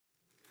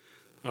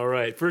All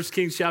right, 1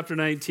 Kings chapter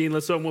 19.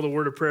 Let's open with a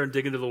word of prayer and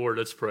dig into the word.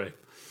 Let's pray.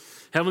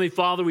 Heavenly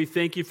Father, we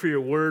thank you for your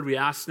word. We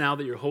ask now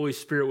that your Holy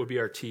Spirit would be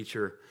our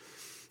teacher.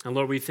 And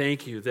Lord, we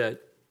thank you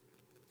that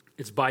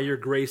it's by your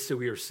grace that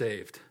we are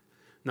saved,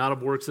 not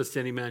of works lest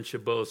any man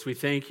should boast. We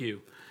thank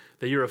you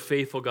that you're a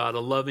faithful God, a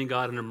loving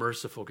God, and a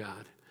merciful God.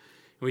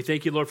 And we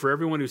thank you, Lord, for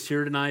everyone who's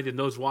here tonight and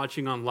those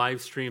watching on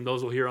live stream,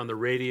 those who will hear on the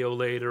radio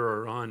later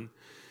or on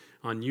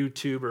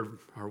YouTube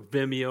or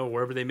Vimeo,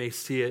 wherever they may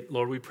see it.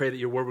 Lord, we pray that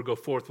your word would go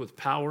forth with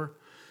power.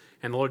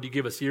 And Lord, you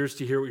give us ears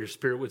to hear what your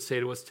Spirit would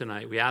say to us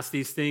tonight. We ask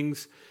these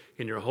things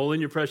in your holy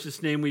and your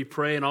precious name we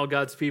pray. And all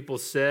God's people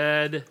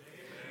said,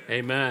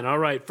 Amen. All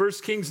right, 1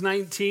 Kings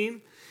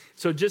 19.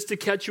 So just to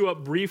catch you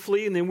up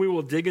briefly, and then we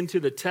will dig into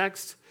the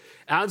text.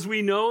 As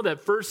we know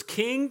that 1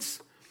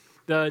 Kings,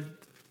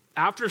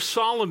 after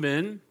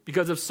Solomon,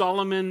 because of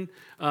Solomon's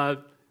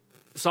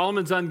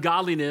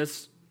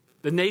ungodliness,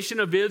 the nation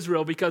of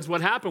Israel, because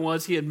what happened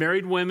was he had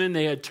married women,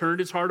 they had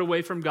turned his heart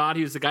away from God.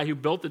 He was the guy who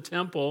built the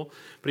temple,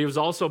 but he was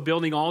also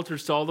building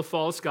altars to all the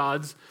false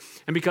gods.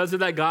 And because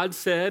of that, God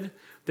said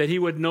that he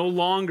would no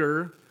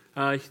longer,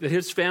 that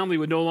his family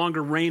would no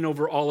longer reign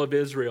over all of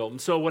Israel.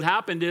 And so what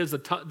happened is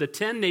the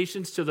 10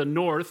 nations to the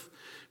north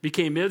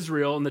became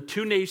Israel, and the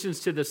 2 nations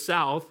to the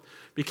south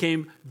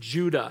became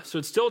Judah. So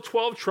it's still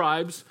 12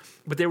 tribes,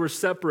 but they were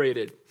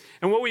separated.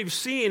 And what we've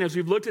seen as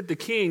we've looked at the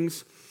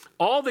kings,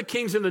 all the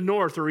kings in the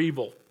north are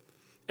evil.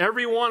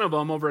 Every one of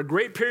them over a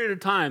great period of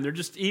time. They're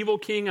just evil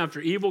king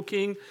after evil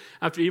king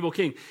after evil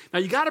king. Now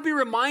you got to be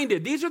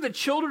reminded, these are the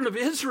children of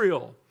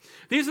Israel.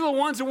 These are the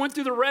ones that went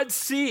through the Red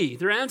Sea,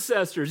 their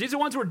ancestors. These are the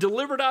ones who were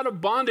delivered out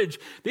of bondage.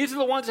 These are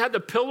the ones that had the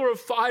pillar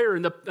of fire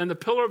and the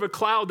pillar of a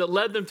cloud that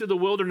led them through the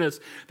wilderness.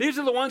 These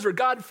are the ones where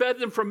God fed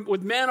them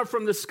with manna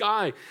from the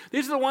sky.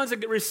 These are the ones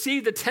that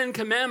received the 10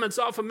 commandments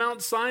off of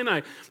Mount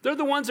Sinai. They're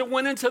the ones that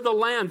went into the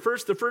land.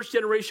 The first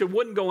generation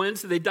wouldn't go in,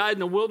 so they died in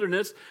the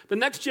wilderness. The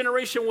next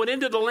generation went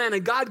into the land,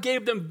 and God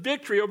gave them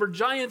victory over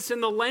giants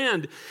in the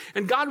land.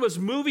 And God was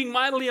moving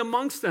mightily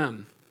amongst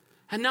them.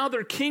 And now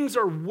their kings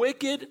are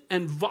wicked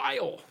and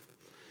vile.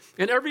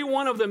 And every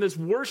one of them is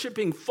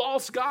worshiping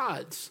false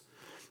gods.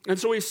 And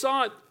so we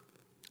saw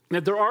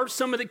that there are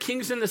some of the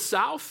kings in the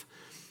south.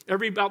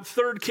 Every about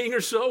third king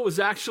or so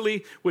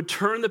would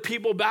turn the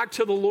people back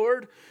to the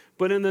Lord.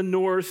 But in the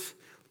north,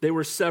 they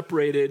were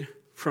separated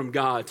from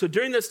God. So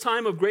during this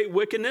time of great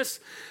wickedness,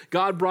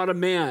 God brought a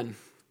man.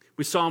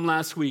 We saw him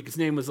last week. His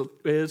name is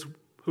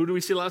who did we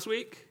see last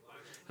week?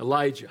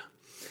 Elijah.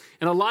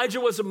 And Elijah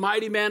was a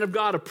mighty man of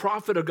God, a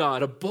prophet of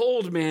God, a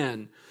bold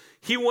man.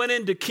 He went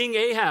into King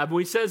Ahab.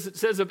 It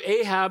says of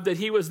Ahab that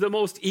he was the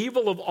most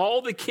evil of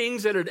all the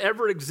kings that had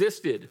ever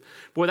existed.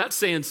 Boy, that's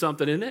saying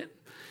something, isn't it?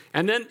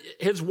 And then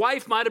his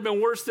wife might have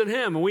been worse than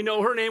him. And we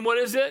know her name, what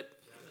is it?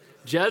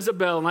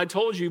 Jezebel. And I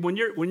told you, when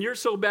you're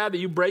so bad that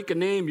you break a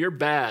name, you're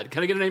bad.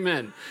 Can I get an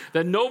amen?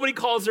 That nobody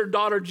calls their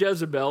daughter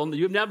Jezebel. And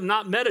you've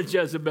not met a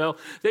Jezebel.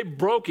 They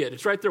broke it.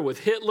 It's right there with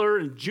Hitler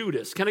and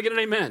Judas. Can I get an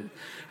amen?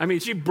 I mean,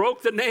 she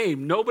broke the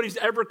name. Nobody's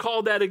ever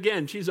called that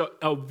again. She's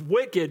a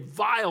wicked,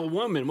 vile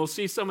woman. We'll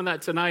see some of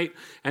that tonight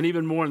and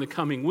even more in the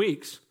coming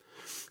weeks.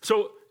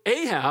 So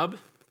Ahab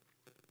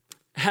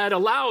had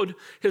allowed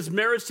his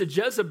marriage to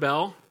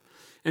Jezebel.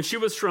 And she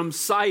was from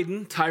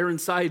Sidon, Tyre and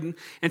Sidon,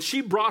 and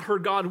she brought her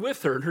god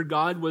with her. And her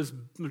god was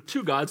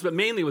 2 gods, but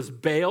mainly was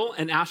Baal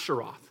and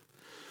Asheroth.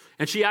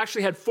 And she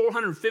actually had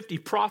 450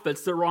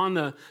 prophets that were on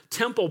the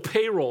temple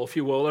payroll, if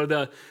you will, or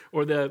the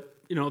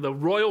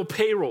royal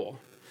payroll.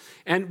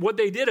 And what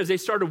they did is they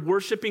started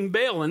worshiping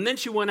Baal. And then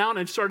she went out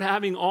and started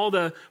having all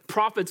the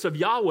prophets of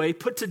Yahweh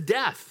put to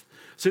death.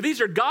 So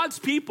these are God's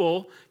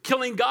people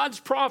killing God's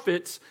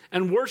prophets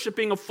and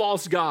worshiping a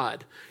false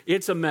god.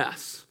 It's a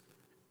mess.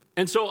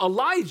 And so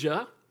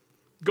Elijah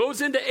goes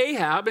into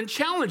Ahab and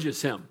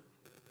challenges him.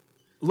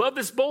 Love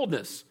this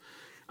boldness.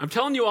 I'm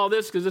telling you all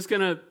this because it's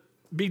going to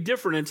be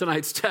different in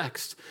tonight's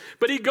text.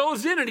 But he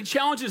goes in and he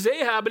challenges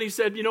Ahab and he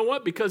said, you know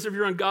what? Because of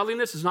your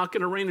ungodliness, it's not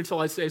going to rain until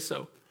I say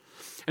so.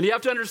 And you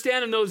have to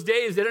understand in those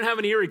days, they didn't have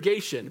any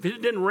irrigation. If it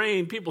didn't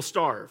rain, people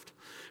starved.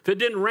 If it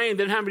didn't rain,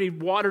 they didn't have any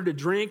water to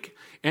drink,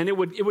 and it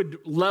would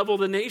level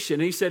the nation.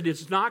 And he said,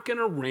 it's not going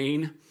to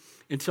rain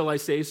until I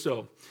say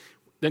so.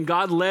 Then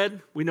God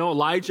led, we know,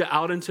 Elijah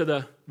out into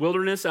the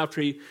wilderness after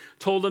he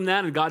told him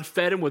that, and God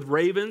fed him with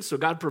ravens. So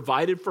God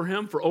provided for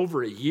him for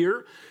over a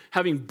year,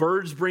 having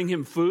birds bring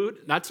him food.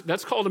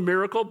 That's called a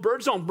miracle.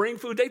 Birds don't bring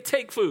food, they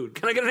take food.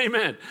 Can I get an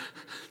amen?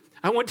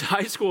 I went to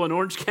high school in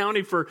Orange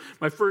County for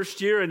my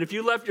first year, and if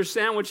you left your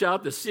sandwich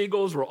out, the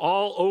seagulls were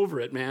all over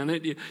it,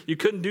 man. You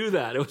couldn't do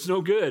that. It was no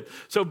good.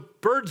 So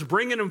birds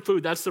bringing him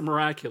food, that's the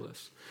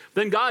miraculous.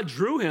 Then God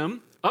drew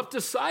him up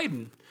to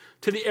Sidon,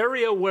 to the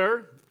area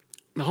where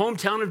the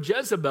hometown of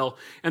Jezebel.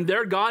 And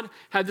there God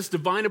had this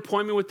divine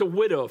appointment with the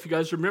widow, if you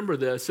guys remember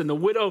this. And the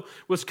widow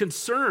was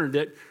concerned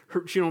that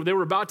they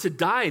were about to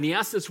die. And he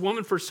asked this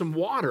woman for some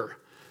water.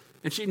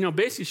 And she,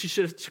 basically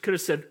she could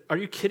have said, are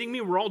you kidding me?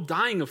 We're all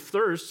dying of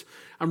thirst.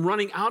 I'm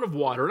running out of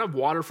water. I don't have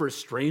water for a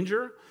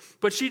stranger.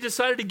 But she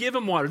decided to give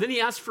him water. Then he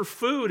asked for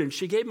food, and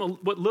she gave him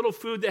what little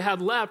food they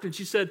had left. And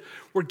she said,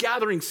 we're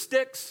gathering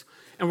sticks,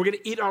 and we're going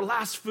to eat our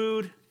last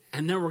food,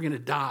 and then we're going to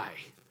die.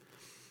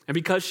 And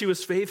because she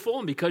was faithful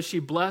and because she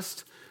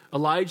blessed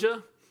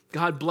Elijah,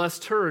 God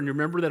blessed her. And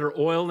remember that her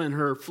oil and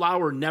her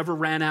flour never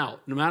ran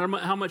out. No matter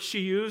how much she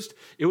used,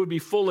 it would be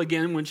full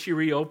again when she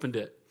reopened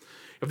it.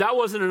 If that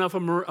wasn't enough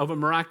of a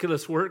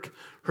miraculous work,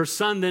 her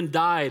son then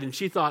died, and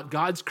she thought,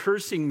 God's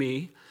cursing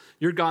me.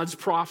 You're God's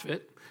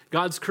prophet.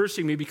 God's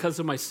cursing me because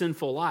of my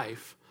sinful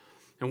life.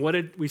 And what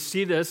did we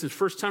see this? It's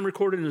first time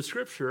recorded in the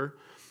scripture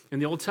in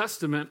the Old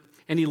Testament,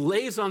 and he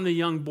lays on the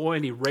young boy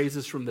and he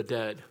raises from the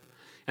dead.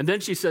 And then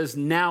she says,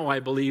 now I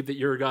believe that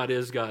your God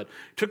is God.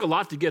 It took a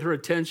lot to get her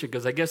attention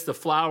because I guess the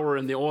flour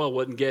and the oil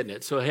wasn't getting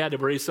it. So he had to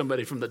raise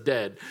somebody from the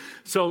dead.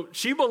 So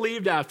she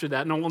believed after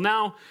that.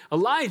 Now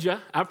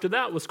Elijah, after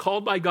that, was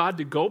called by God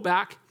to go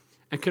back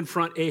and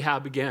confront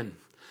Ahab again.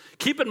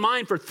 Keep in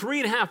mind, for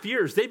 3.5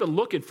 years, they've been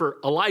looking for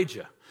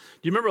Elijah.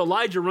 Do you remember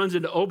Elijah runs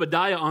into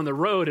Obadiah on the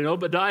road, and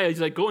Obadiah, he's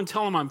like, go and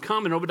tell him I'm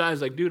coming.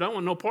 Obadiah's like, dude, I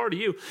want no part of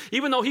you.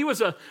 Even though he was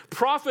a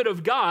prophet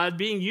of God,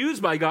 being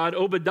used by God,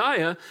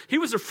 Obadiah, he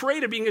was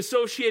afraid of being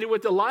associated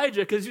with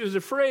Elijah because he was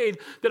afraid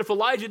that if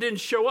Elijah didn't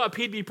show up,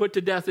 he'd be put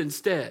to death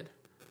instead.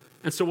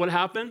 And so what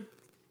happened?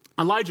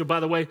 Elijah, by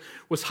the way,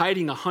 was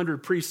hiding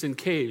 100 priests in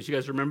caves. You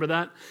guys remember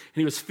that? And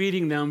he was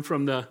feeding them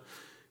from the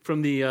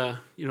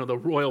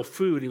royal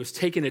food. He was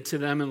taking it to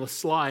them in the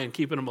sly and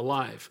keeping them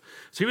alive.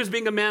 So he was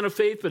being a man of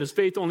faith, but his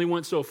faith only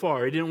went so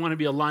far. He didn't want to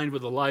be aligned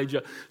with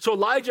Elijah. So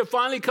Elijah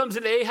finally comes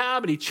into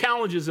Ahab and he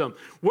challenges him.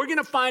 We're going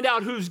to find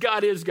out whose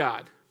God is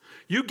God.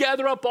 You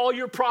gather up all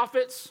your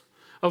prophets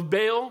of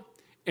Baal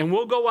and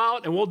we'll go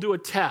out and we'll do a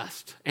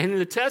test. And in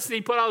the test that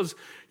he put out was,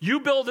 you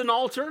build an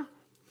altar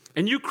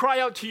and you cry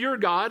out to your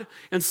God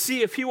and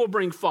see if he will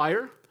bring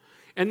fire.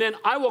 And then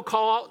I will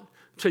call out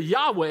to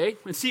Yahweh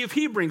and see if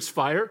he brings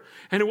fire,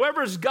 and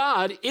whoever's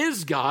God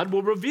is God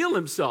will reveal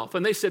himself.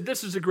 And they said,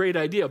 this is a great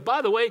idea.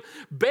 By the way,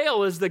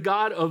 Baal is the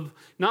god of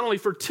not only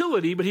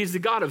fertility, but he's the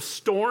god of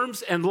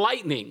storms and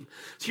lightning.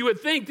 So you would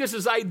think this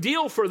is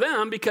ideal for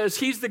them because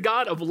he's the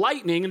god of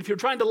lightning. And if you're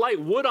trying to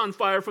light wood on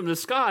fire from the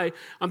sky,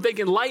 I'm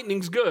thinking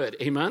lightning's good.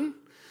 Amen?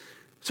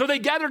 So they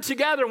gathered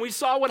together and we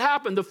saw what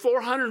happened. The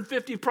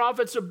 450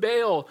 prophets of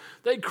Baal,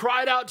 they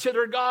cried out to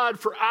their God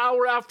for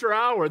hour after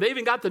hour. They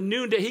even got the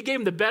noonday. He gave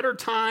them the better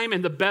time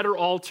and the better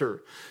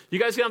altar. You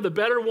guys can have the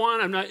better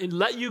one. I'm not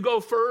let you go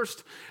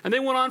first. And they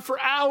went on for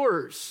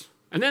hours.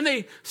 And then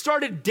they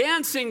started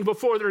dancing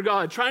before their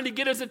God, trying to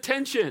get his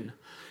attention.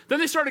 Then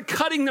they started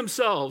cutting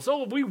themselves.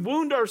 Oh, we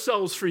wound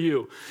ourselves for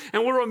you.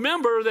 And we'll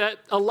remember that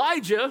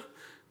Elijah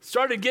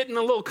started getting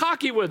a little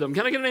cocky with them.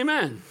 Can I get an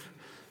amen?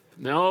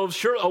 No,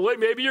 sure. Oh, wait,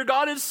 maybe your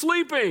God is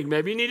sleeping.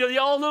 Maybe you need to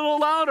yell a little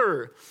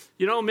louder.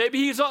 Maybe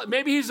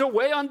he's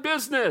away on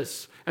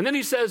business. And then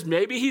he says,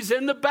 maybe he's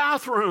in the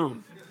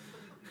bathroom.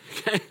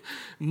 Okay?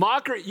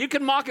 You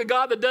can mock a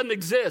God that doesn't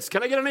exist.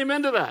 Can I get an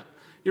amen to that?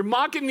 You're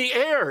mocking the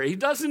air. He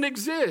doesn't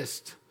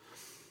exist.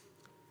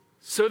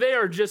 So they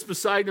are just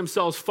beside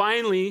themselves.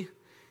 Finally,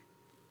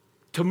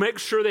 to make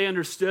sure they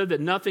understood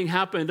that nothing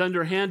happened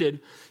underhanded,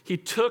 he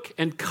took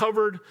and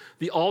covered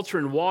the altar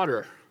in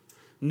water.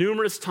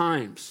 Numerous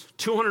times,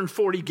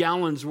 240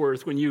 gallons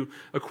worth when you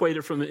equate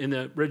it in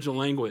the original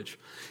language.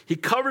 He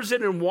covers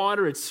it in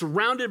water. It's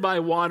surrounded by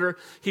water.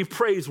 He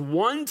prays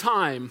one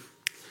time,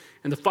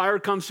 and the fire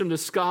comes from the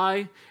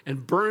sky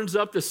and burns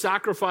up the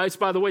sacrifice.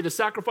 By the way, the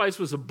sacrifice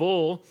was a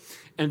bull,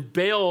 and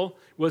Baal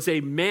was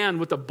a man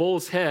with a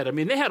bull's head. I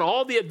mean, they had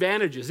all the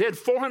advantages. They had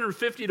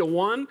 450 to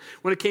 1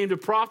 when it came to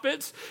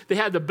prophets. They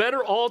had the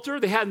better altar.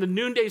 They had the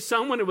noonday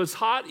sun when it was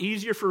hot,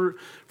 easier for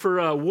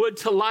wood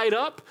to light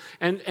up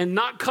and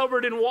not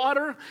covered in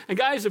water. And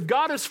guys, if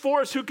God is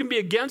for us, who can be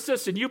against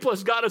us? And you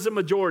plus God is a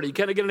majority.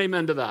 Can I get an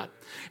amen to that?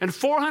 And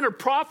 400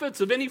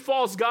 prophets of any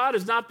false god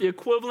is not the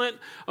equivalent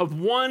of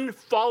one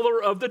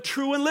follower of the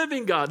true and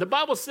living God. The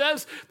Bible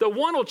says that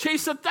one will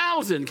chase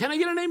 1,000. Can I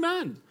get an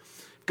amen?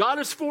 God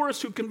is for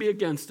us, who can be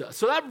against us?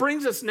 So that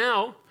brings us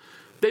now.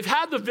 They've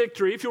had the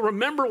victory. If you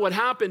remember what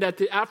happened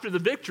after the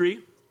victory,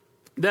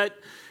 that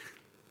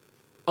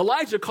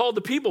Elijah called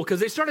the people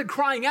because they started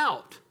crying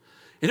out.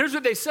 And here's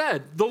what they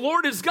said. The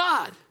Lord is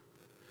God.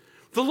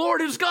 The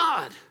Lord is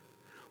God.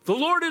 The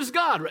Lord is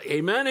God.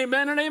 Amen,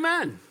 amen, and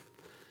amen.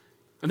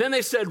 And then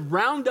they said,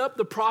 round up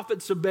the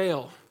prophets of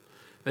Baal.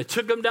 They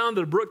took them down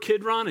to the brook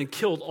Kidron and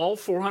killed all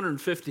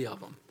 450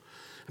 of them.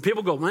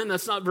 People go, man,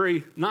 that's not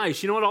very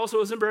nice. You know what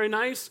also isn't very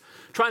nice?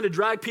 Trying to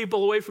drag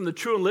people away from the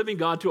true and living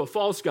God to a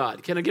false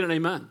God. Can I get an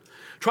amen?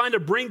 Trying to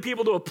bring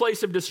people to a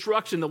place of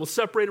destruction that will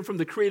separate them from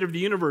the creator of the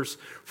universe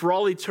for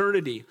all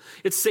eternity.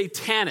 It's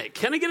satanic.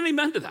 Can I get an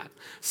amen to that?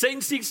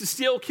 Satan seeks to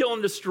steal, kill,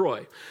 and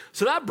destroy.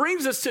 So that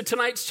brings us to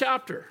tonight's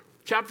chapter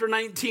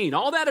 19.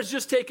 All that has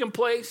just taken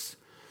place.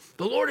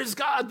 The Lord is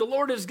God. The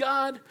Lord is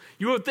God.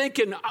 You were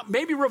thinking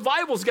maybe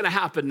revival's going to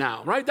happen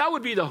now, right? That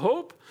would be the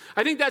hope.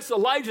 I think that's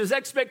Elijah's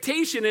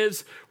expectation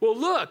is, well,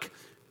 look,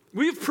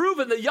 we've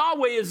proven that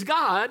Yahweh is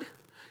God,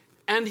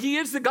 and he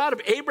is the God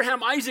of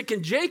Abraham, Isaac,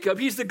 and Jacob.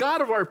 He's the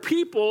God of our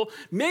people.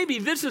 Maybe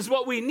this is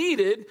what we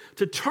needed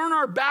to turn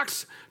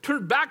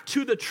back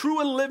to the true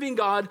and living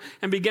God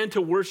and begin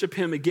to worship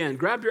him again.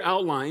 Grab your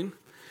outline.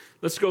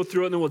 Let's go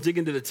through it, and then we'll dig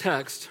into the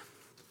text.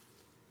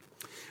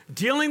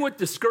 Dealing with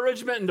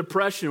discouragement and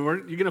depression. You're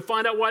going to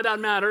find out why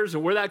that matters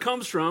and where that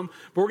comes from.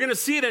 But we're going to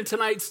see it in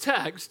tonight's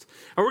text.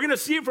 And we're going to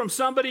see it from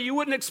somebody you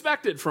wouldn't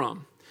expect it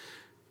from.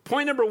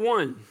 Point number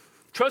one,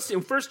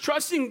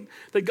 trusting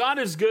that God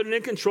is good and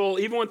in control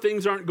even when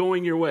things aren't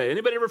going your way.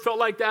 Anybody ever felt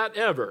like that?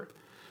 Ever?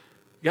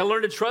 You got to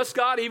learn to trust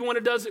God even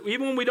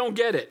when we don't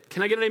get it.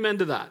 Can I get an amen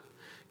to that?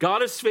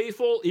 God is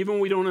faithful even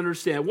when we don't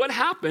understand. What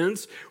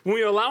happens when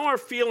we allow our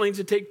feelings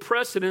to take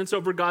precedence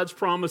over God's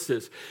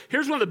promises?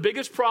 Here's one of the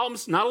biggest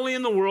problems, not only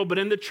in the world, but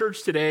in the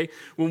church today.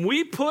 When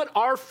we put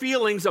our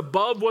feelings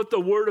above what the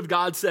Word of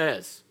God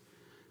says.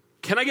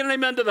 Can I get an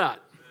amen to that?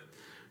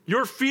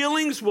 Your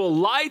feelings will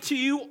lie to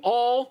you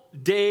all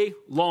day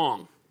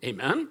long.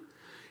 Amen?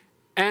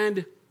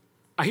 And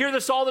I hear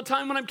this all the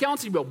time when I'm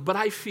counseling people, but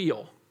I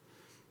feel.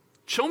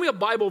 Show me a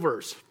Bible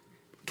verse.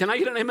 Can I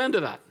get an amen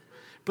to that?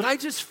 But I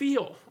just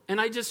feel, and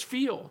I just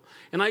feel,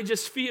 and I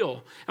just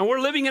feel. And we're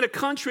living in a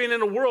country and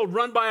in a world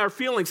run by our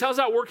feelings. How's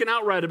that working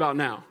out right about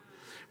now?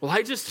 Well,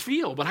 I just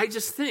feel, but I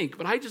just think,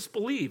 but I just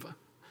believe.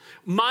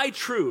 My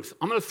truth.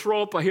 I'm going to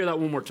throw up. I hear that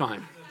one more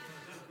time.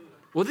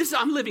 Well,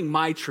 I'm living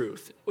my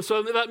truth.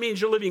 So that means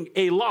you're living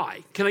a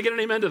lie. Can I get an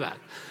amen to that?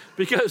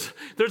 Because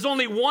there's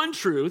only one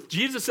truth.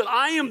 Jesus said,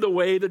 I am the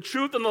way, the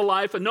truth, and the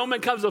life, and no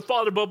man comes to the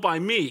Father but by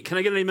me. Can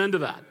I get an amen to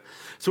that?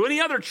 So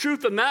any other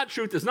truth than that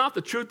truth is not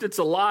the truth, it's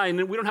a lie.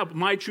 And we don't have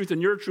my truth and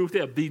your truth, they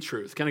have the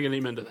truth. Can I get an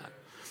amen to that?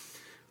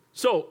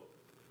 So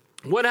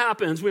what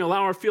happens when we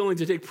allow our feelings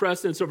to take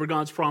precedence over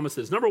God's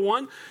promises? Number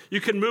one, you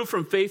can move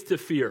from faith to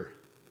fear.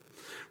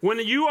 When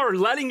you are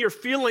letting your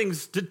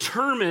feelings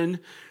determine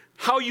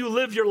how you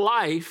live your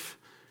life,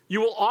 you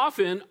will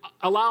often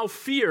allow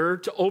fear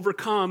to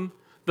overcome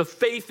the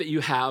faith that you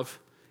have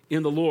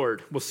in the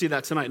Lord. We'll see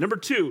that tonight. Number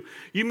two,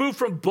 you move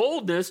from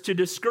boldness to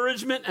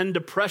discouragement and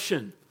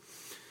depression.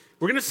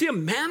 We're going to see a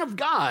man of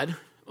God.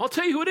 I'll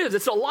tell you who it is.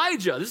 It's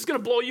Elijah. This is going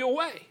to blow you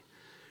away.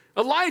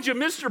 Elijah,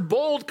 Mr.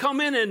 Bold, come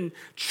in and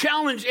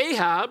challenge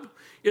Ahab,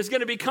 is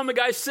going to become a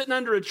guy sitting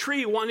under a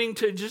tree wanting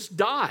to just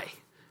die.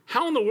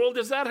 How in the world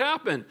does that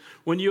happen?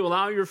 When you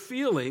allow your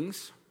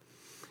feelings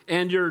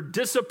and your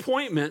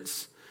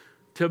disappointments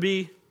to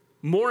be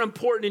more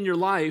important in your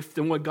life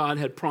than what God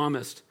had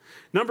promised.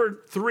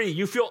 Number three,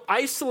 you feel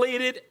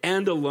isolated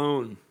and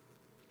alone.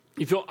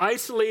 You feel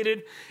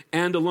isolated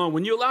and alone.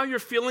 When you allow your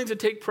feelings to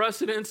take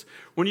precedence,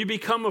 when you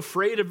become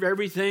afraid of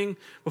everything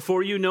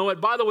before you know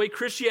it. By the way,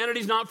 Christianity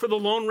is not for the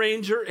Lone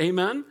Ranger.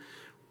 Amen.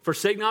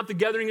 Forsake not the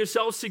gathering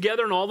yourselves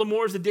together, and all the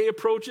more as the day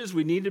approaches,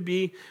 we need to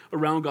be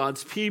around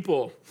God's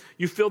people.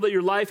 You feel that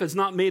your life has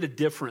not made a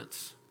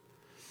difference.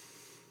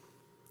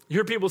 You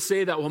hear people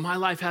say that, well, my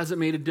life hasn't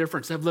made a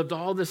difference. I've lived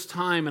all this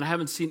time and I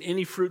haven't seen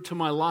any fruit to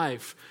my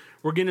life.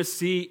 We're going to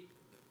see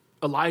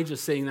Elijah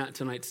saying that in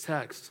tonight's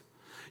text.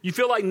 You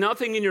feel like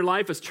nothing in your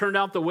life has turned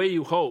out the way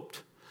you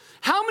hoped.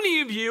 How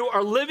many of you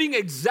are living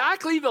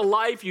exactly the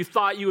life you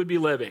thought you would be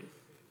living?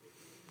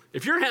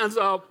 If your hand's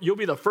up, you'll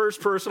be the first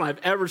person I've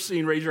ever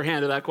seen raise your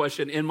hand to that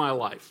question in my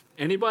life.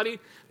 Anybody?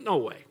 No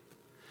way.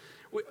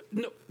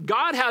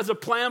 God has a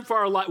plan for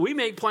our life. We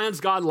make plans,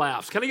 God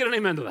laughs. Can I get an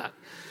amen to that?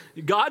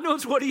 God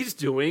knows what he's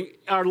doing.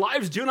 Our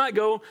lives do not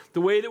go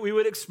the way that we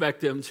would expect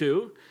them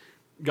to.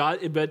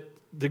 But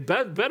the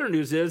better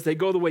news is they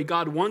go the way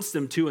God wants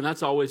them to, and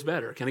that's always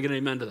better. Can I get an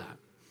amen to that?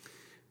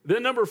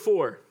 Then number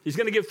 4, he's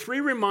going to give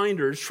 3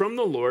 reminders from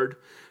the Lord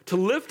to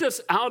lift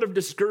us out of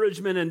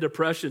discouragement and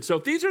depression. So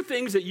if these are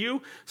things that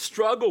you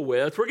struggle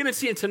with, we're going to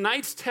see in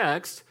tonight's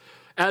text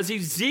as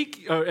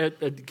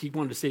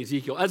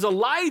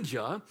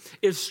Elijah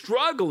is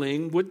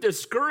struggling with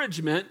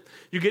discouragement,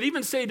 you could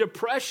even say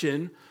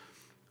depression,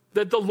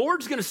 that the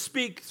Lord's going to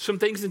speak some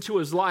things into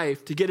his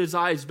life to get his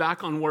eyes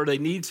back on where they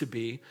need to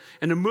be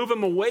and to move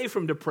him away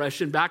from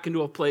depression back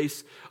into a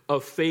place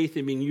of faith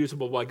and being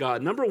usable by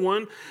God. Number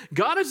 1,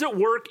 God is at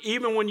work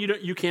even when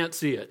you can't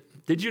see it.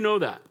 Did you know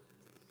that?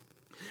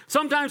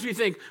 Sometimes we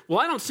think, well,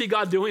 I don't see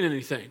God doing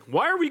anything.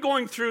 Why are we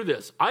going through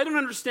this? I don't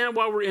understand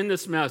why we're in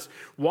this mess.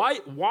 Why?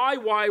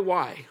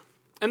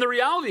 And the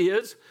reality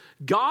is,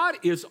 God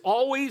is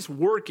always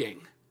working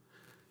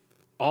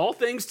all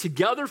things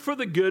together for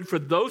the good for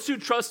those who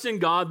trust in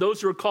God, those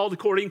who are called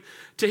according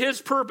to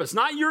his purpose.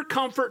 Not your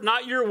comfort,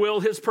 not your will,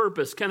 his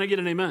purpose. Can I get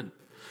an amen?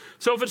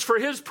 So if it's for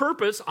his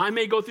purpose, I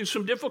may go through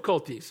some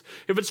difficulties.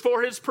 If it's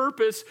for his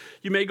purpose,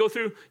 you may go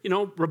through,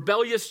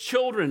 rebellious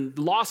children,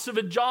 loss of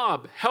a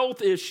job,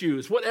 health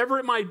issues, whatever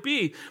it might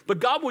be. But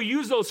God will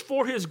use those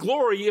for his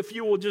glory if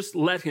you will just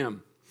let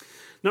him.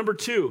 Number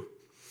 2,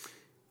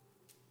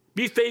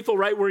 be faithful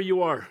right where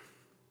you are.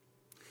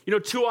 You know,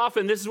 too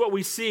often, this is what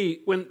we see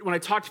when I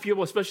talk to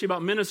people, especially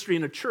about ministry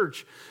in a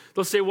church.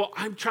 They'll say, well,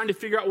 I'm trying to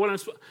figure out what I'm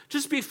supposed to.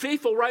 Just be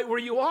faithful right where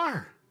you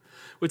are.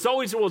 It's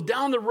always, well,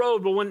 down the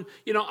road. But when,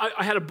 you know,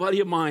 I had a buddy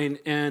of mine,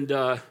 and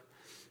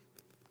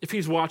if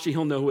he's watching,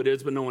 he'll know who it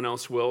is, but no one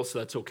else will, so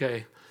that's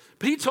okay.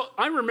 But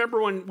I remember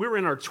when we were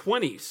in our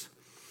 20s,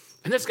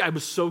 and this guy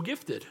was so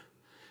gifted.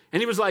 And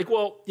he was like,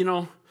 well, you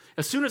know,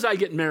 as soon as I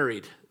get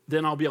married,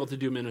 then I'll be able to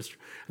do ministry.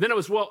 And then it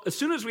was, well, as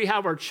soon as we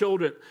have our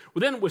children,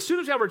 as soon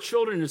as we have our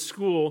children in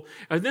school,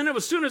 and then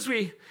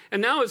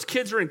and now his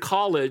kids are in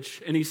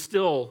college, and he's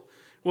still,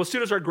 well, as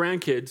soon as our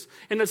grandkids.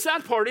 And the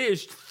sad part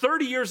is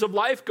 30 years of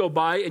life go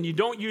by, and you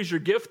don't use your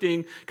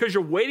gifting because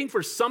you're waiting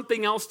for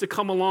something else to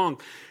come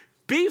along.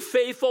 Be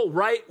faithful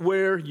right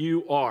where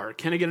you are.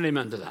 Can I get an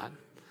amen to that?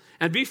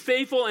 And be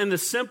faithful in the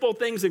simple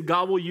things, and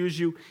God will use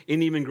you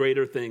in even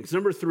greater things.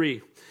 Number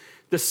 3,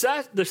 the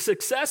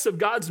success of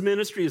God's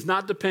ministry is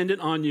not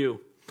dependent on you.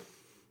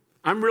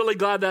 I'm really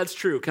glad that's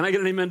true. Can I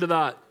get an amen to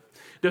that?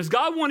 Does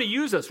God want to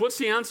use us? What's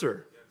the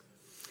answer?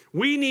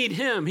 We need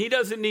him. He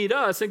doesn't need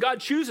us. And God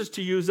chooses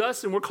to use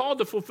us, and we're called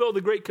to fulfill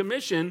the Great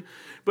Commission.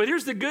 But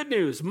here's the good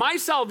news. My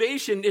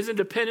salvation isn't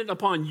dependent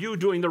upon you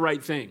doing the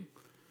right thing.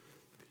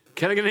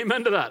 Can I get an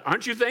amen to that?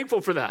 Aren't you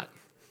thankful for that?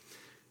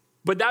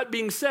 But that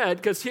being said,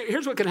 because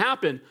here's what can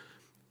happen.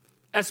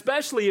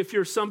 Especially if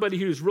you're somebody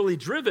who's really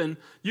driven,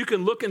 you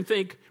can look and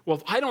think, well,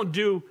 if I don't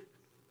do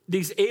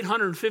these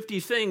 850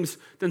 things,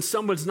 then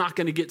someone's not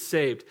going to get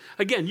saved.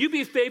 Again, you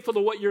be faithful to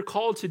what you're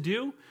called to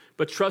do,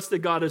 but trust that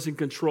God is in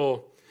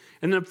control.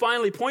 And then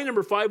finally, point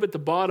number 5 at the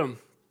bottom.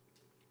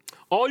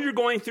 All you're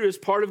going through is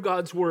part of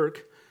God's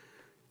work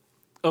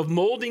of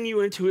molding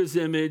you into his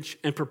image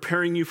and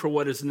preparing you for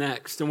what is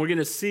next. And we're going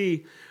to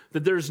see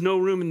that there's no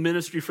room in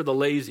ministry for the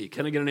lazy.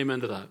 Can I get an amen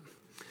to that?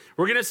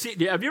 We're going to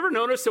see, have you ever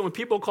noticed that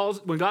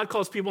when God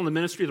calls people in the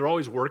ministry, they're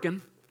always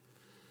working?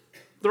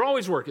 They're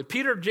always working.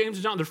 Peter, James,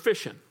 and John, they're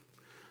fishing.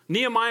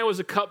 Nehemiah was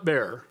a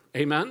cupbearer.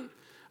 Amen?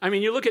 I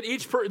mean, you look at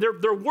each person,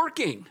 they're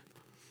working.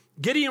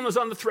 Gideon was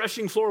on the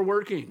threshing floor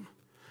working,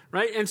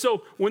 right? And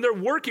so when they're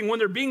working, when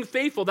they're being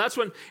faithful, that's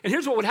when, and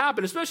here's what would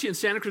happen, especially in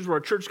Santa Cruz where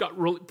our church got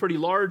pretty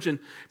large and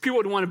people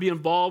would want to be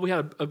involved. We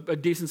had a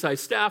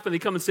decent-sized staff, and they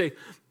come and say,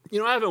 you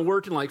know, I haven't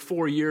worked in like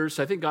 4 years,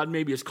 so I think God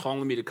maybe is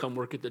calling me to come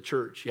work at the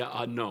church.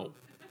 Yeah, no.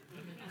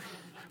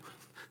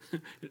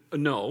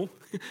 No.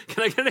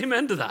 Can I get an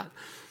amen to that?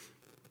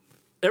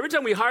 Every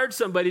time we hired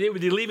somebody, they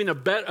would be leaving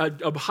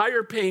a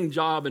higher paying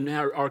job and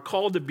are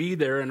called to be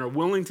there and are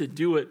willing to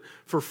do it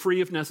for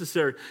free if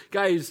necessary.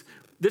 Guys,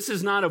 this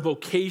is not a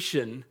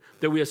vocation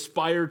that we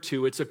aspire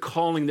to. It's a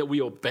calling that we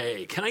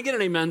obey. Can I get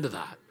an amen to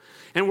that?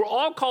 And we're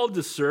all called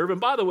to serve. And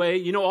by the way,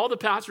 you know, all the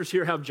pastors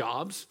here have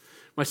jobs,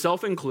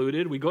 myself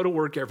included. We go to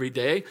work every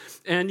day.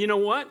 And you know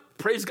what?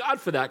 Praise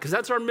God for that, because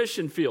that's our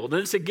mission field.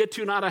 And it's a get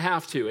to, not a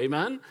have to.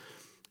 Amen?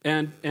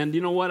 And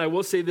you know what? I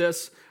will say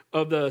this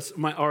of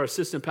our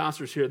assistant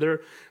pastors here.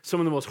 They're some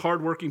of the most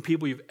hardworking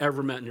people you've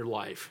ever met in your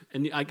life.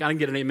 And I got to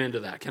get an amen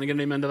to that. Can I get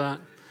an amen to that?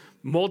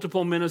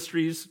 Multiple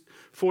ministries,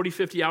 40,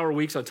 50-hour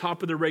weeks on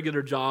top of their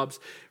regular jobs.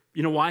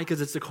 You know why?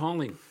 Because it's a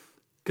calling.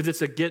 Because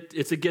it's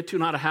a get to,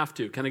 not a have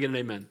to. Can I get an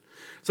amen?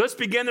 So let's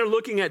begin there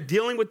looking at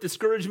dealing with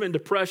discouragement and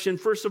depression.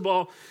 First of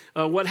all,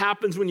 what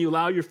happens when you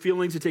allow your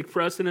feelings to take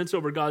precedence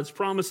over God's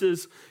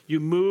promises? You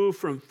move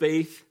from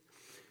faith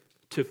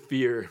to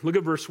fear. Look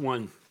at verse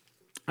 1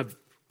 of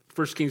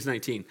 1 Kings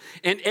 19.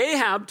 And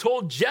Ahab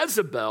told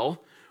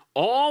Jezebel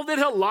all that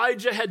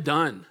Elijah had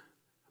done.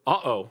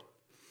 So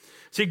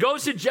he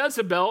goes to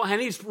Jezebel and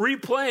he's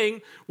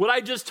replaying what I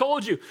just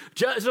told you.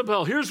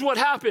 Jezebel, here's what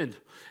happened.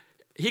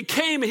 He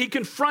came and he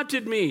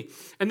confronted me.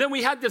 And then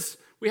we had this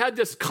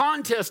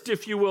contest,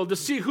 if you will, to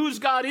see whose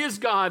God is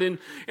God. And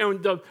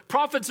the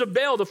prophets of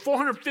Baal, the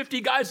 450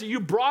 guys that you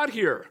brought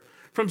here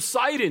from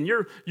Sidon,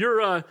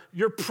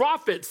 your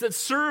prophets that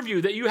serve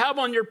you, that you have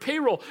on your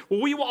payroll. Well,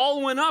 we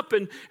all went up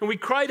and we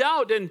cried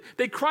out, and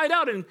they cried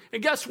out, and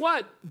guess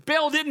what?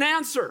 Baal didn't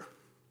answer.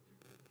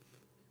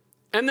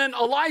 And then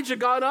Elijah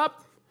got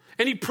up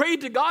and he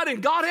prayed to God,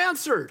 and God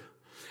answered.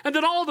 And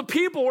then all the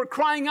people were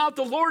crying out,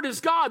 the Lord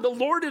is God, the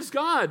Lord is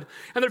God.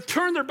 And they've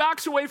turned their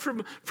backs away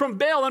from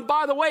Baal. And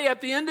by the way, at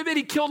the end of it,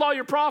 he killed all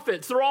your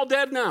prophets. They're all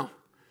dead now.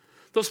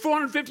 Those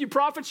 450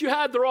 prophets you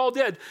had, they're all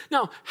dead.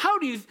 Now,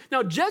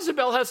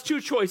 Jezebel has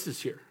two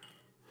choices here.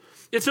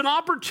 It's an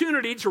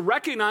opportunity to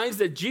recognize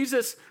that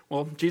Jesus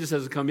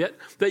hasn't come yet,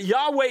 that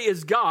Yahweh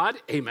is God,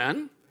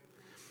 amen,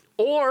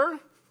 or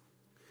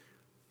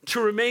to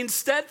remain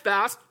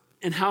steadfast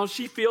in how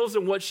she feels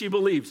and what she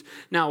believes.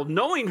 Now,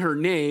 knowing her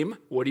name,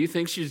 what do you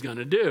think she's going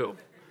to do?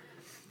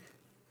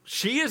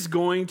 She is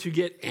going to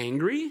get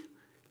angry,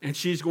 and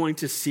she's going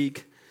to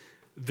seek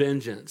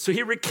vengeance. So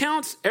he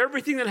recounts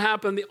everything that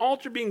happened, the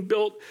altar being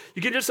built.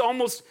 You can just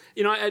almost,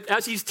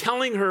 as he's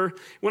telling her,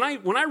 when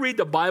I read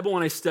the Bible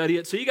and I study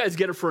it, so you guys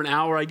get it for an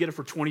hour, I get it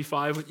for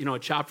 25, a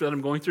chapter that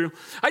I'm going through.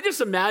 I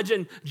just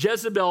imagine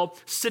Jezebel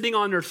sitting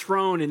on her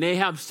throne and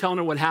Ahab's telling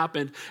her what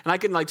happened, and I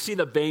can see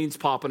the veins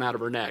popping out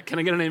of her neck. Can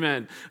I get an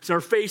amen? So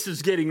her face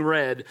is getting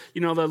red.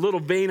 The little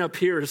vein up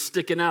here is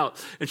sticking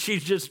out, and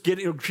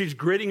she's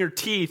gritting her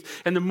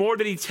teeth, and the more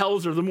that he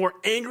tells her, the more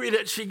angry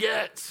that she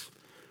gets.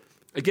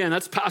 Again,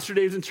 that's Pastor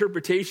Dave's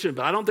interpretation,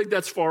 but I don't think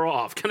that's far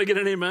off. Can I get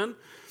an amen?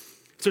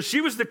 So she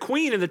was the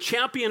queen and the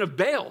champion of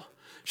Baal.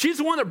 She's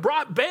the one that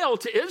brought Baal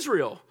to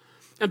Israel.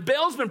 And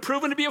Baal's been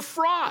proven to be a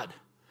fraud.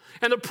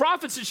 And the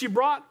prophets that she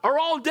brought are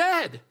all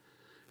dead.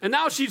 And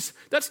now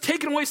that's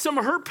taken away some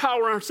of her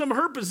power and some of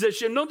her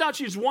position. No doubt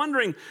she's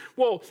wondering,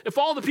 well, if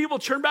all the people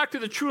turn back to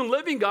the true and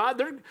living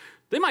God,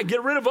 they might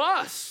get rid of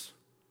us.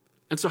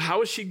 And so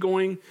how is she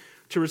going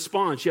to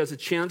respond? She has a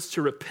chance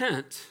to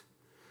repent.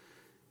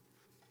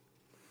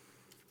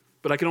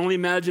 But I can only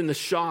imagine the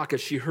shock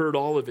as she heard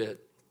all of it.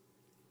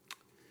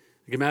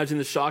 I can imagine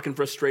the shock and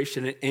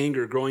frustration and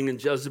anger growing in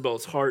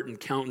Jezebel's heart and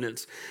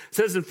countenance. It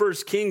says in 1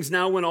 Kings,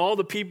 now when all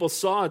the people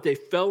saw it, they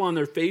fell on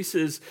their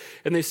faces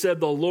and they said,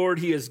 the Lord,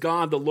 he is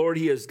God, the Lord,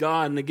 he is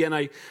God. And again,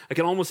 I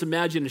can almost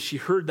imagine as she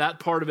heard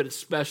that part of it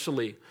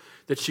especially,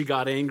 that she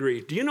got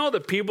angry. Do you know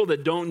that people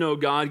that don't know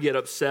God get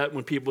upset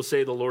when people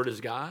say the Lord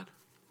is God?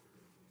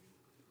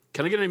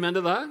 Can I get an amen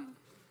to that?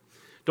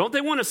 Don't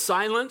they want to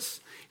silence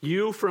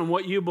you from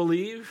what you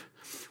believe?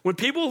 When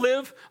people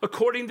live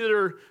according to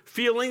their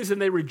feelings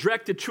and they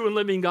reject the true and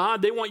living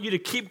God, they want you to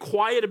keep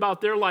quiet about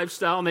their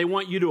lifestyle and they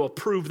want you to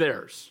approve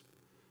theirs.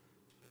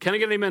 Can I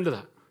get an amen to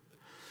that?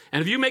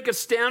 And if you make a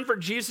stand for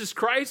Jesus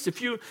Christ,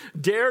 if you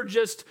dare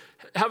just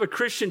have a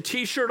Christian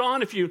t-shirt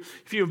on, if you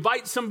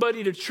invite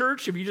somebody to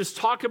church, if you just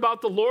talk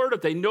about the Lord,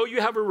 if they know you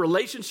have a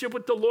relationship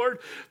with the Lord,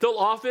 they'll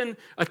often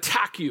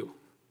attack you,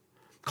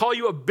 call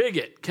you a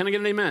bigot. Can I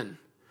get an amen?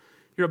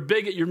 You're a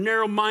bigot, you're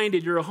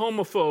narrow-minded, you're a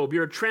homophobe,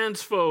 you're a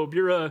transphobe,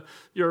 you're a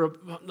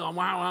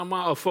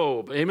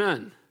phobe.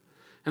 Amen.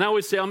 And I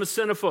always say I'm a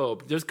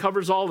cinephobe. Just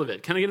covers all of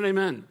it. Can I get an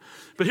amen?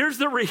 But here's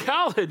the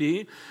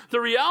reality.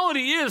 The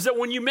reality is that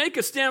when you make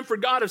a stand for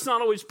God, it's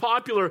not always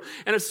popular.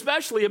 And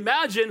especially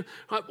imagine,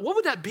 what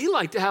would that be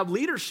like to have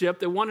leadership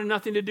that wanted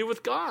nothing to do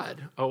with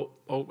God? Oh,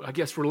 I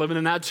guess we're living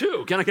in that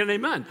too. Can I get an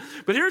amen?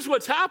 But here's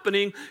what's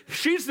happening.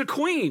 She's the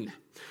queen.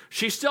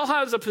 She still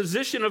has a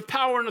position of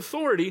power and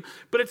authority,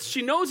 but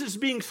she knows it's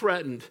being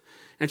threatened,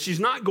 and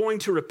she's not going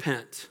to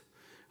repent.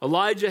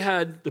 Elijah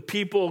had the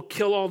people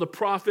kill all the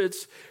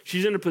prophets.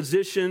 She's in a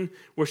position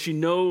where she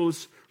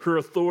knows her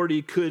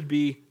authority could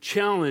be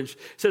challenged.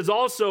 It says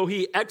also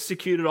he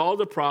executed all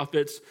the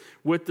prophets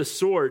with the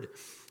sword.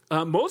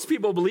 Most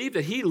people believe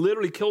that he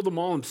literally killed them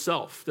all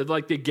himself.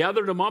 That they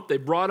gathered them up, they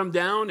brought them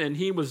down, and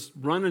he was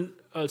running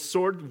a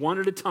sword one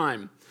at a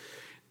time.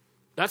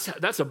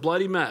 That's a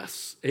bloody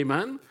mess.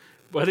 Amen?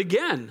 But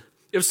again,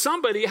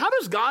 how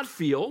does God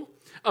feel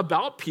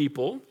about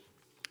people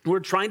who are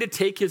trying to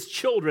take his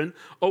children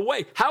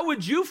away? How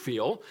would you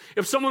feel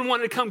if someone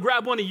wanted to come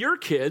grab one of your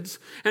kids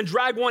and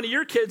drag one of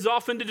your kids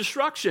off into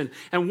destruction?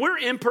 And we're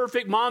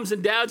imperfect moms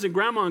and dads and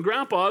grandma and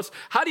grandpas.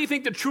 How do you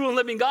think the true and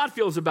living God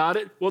feels about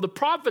it? Well, the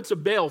prophets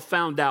of Baal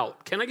found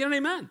out. Can I get an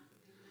amen?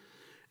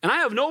 And I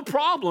have no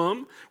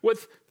problem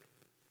with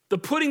the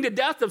putting to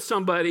death of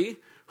somebody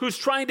who's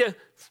trying to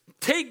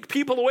take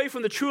people away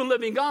from the true and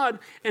living God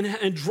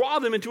and draw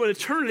them into an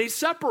eternity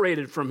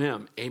separated from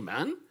him.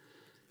 Amen?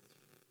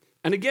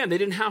 And again, they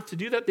didn't have to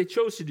do that. They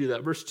chose to do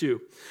that. Verse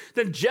 2.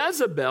 Then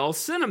Jezebel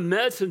sent a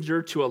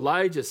messenger to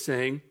Elijah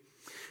saying,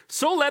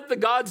 so let the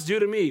gods do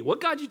to me.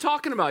 What God are you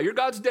talking about? Your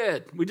God's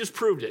dead. We just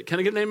proved it. Can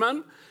I get an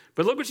amen?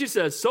 But look what she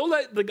says. So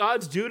let the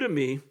gods do to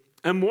me,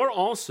 and more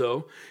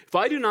also, if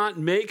I do not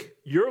make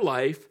your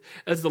life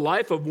as the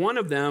life of one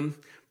of them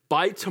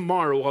by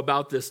tomorrow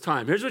about this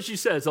time. Here's what she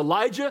says.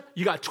 Elijah,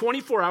 you got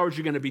 24 hours,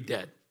 you're going to be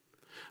dead.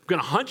 I'm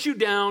going to hunt you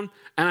down,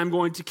 and I'm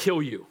going to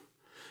kill you.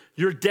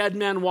 You're dead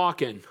man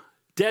walking.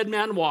 Dead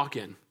man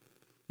walking.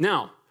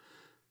 Now,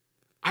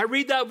 I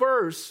read that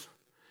verse,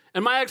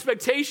 and my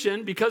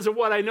expectation, because of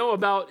what I know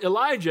about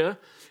Elijah,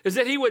 is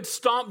that he would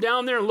stomp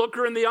down there and look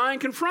her in the eye and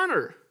confront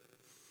her.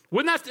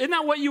 Isn't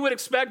that what you would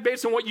expect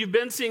based on what you've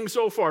been seeing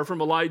so far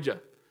from Elijah?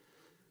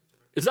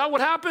 Is that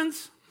what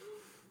happens?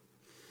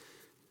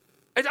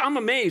 I'm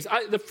amazed.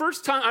 I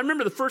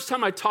remember the first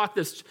time I taught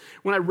this,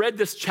 when I read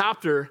this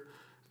chapter,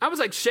 I was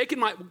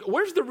shaking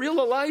where's the real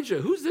Elijah?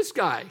 Who's this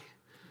guy?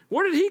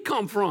 Where did he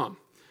come from?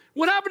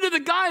 What happened to the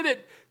guy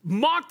that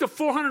mocked the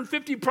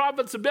 450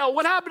 prophets of Baal?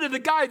 What happened to the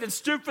guy that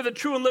stood for the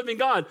true and living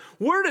God?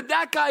 Where did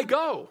that guy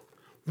go?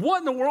 What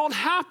in the world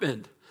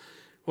happened?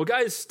 Well,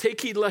 guys, take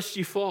heed lest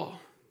ye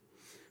fall.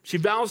 She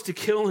vows to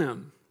kill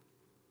him.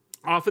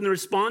 Often the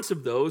response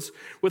of those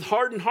with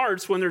hardened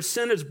hearts when their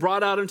sin is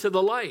brought out into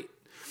the light.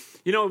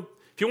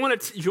 If you want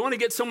to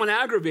get someone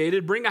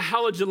aggravated, bring a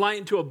halogen light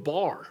into a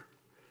bar.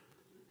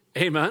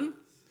 Amen?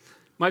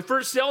 My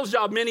first sales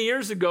job many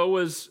years ago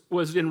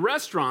was in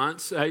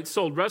restaurants. I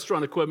sold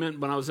restaurant equipment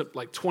when I was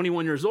like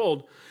 21 years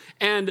old.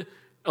 And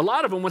a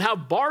lot of them would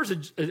have bars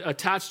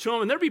attached to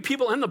them. And there'd be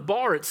people in the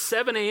bar at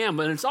 7 a.m.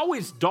 And it's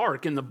always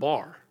dark in the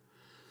bar.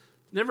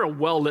 Never a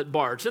well-lit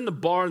bar. It's in the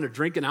bar and they're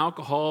drinking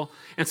alcohol.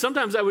 And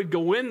sometimes I would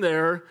go in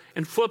there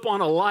and flip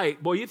on a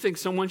light. Boy, you think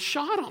someone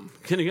shot them.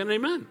 Can you get an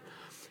amen?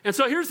 And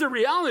so here's the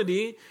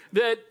reality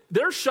that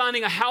they're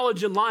shining a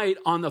halogen light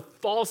on the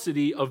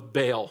falsity of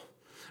Baal.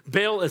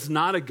 Baal is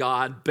not a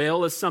god.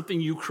 Baal is something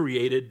you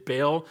created.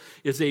 Baal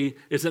is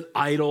an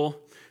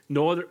idol.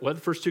 No other, what are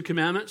the first two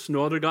commandments?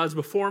 No other gods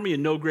before me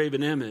and no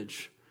graven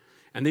image.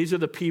 And these are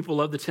the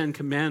people of the 10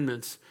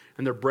 commandments,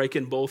 and they're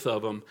breaking both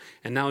of them.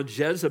 And now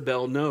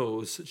Jezebel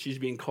knows that she's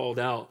being called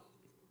out.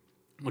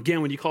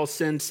 Again, when you call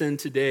sin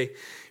today,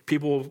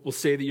 people will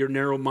say that you're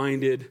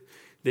narrow-minded.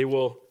 They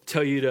will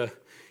tell you to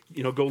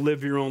go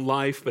live your own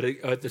life, but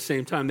at the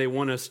same time, they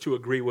want us to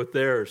agree with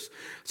theirs.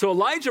 So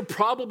Elijah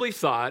probably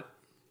thought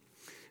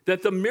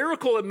that the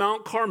miracle at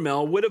Mount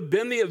Carmel would have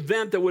been the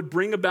event that would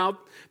bring about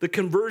the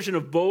conversion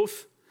of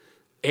both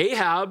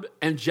Ahab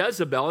and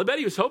Jezebel. I bet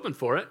he was hoping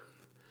for it.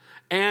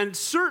 And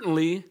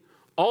certainly,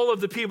 all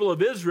of the people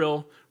of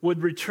Israel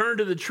would return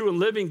to the true and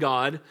living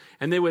God,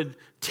 and they would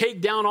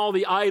take down all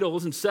the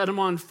idols and set them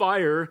on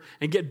fire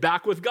and get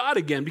back with God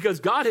again, because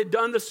God had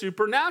done the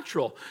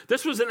supernatural.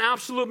 This was an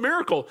absolute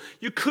miracle.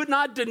 You could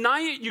not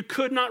deny it. You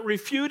could not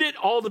refute it.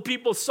 All the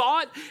people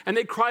saw it, and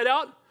they cried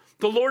out,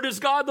 "The Lord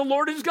is God, the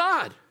Lord is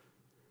God."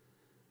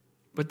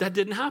 But that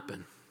didn't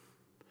happen.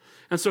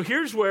 And so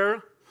here's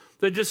where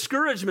the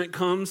discouragement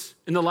comes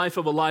in the life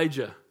of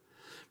Elijah.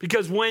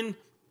 Because when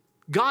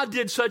God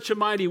did such a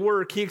mighty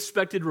work, he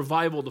expected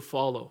revival to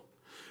follow.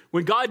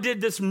 When God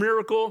did this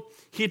miracle,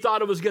 he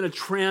thought it was going to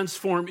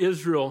transform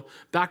Israel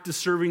back to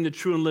serving the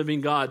true and living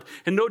God.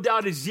 And no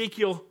doubt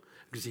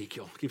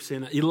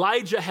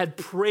Elijah had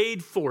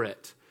prayed for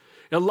it.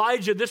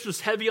 Elijah, this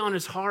was heavy on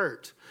his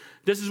heart.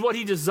 This is what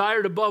he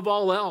desired above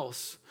all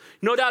else.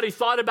 No doubt he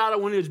thought about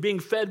it when he was being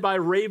fed by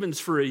ravens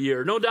for a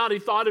year. No doubt he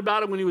thought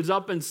about it when he was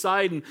up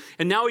inside.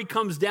 And now he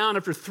comes down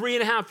after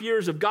 3.5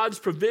 years of God's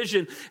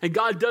provision, and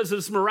God does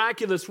this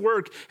miraculous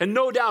work. And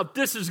no doubt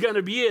this is going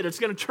to be it. It's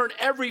going to turn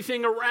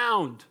everything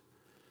around.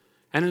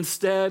 And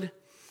instead,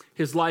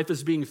 his life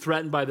is being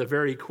threatened by the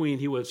very queen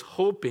he was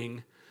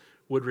hoping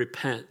would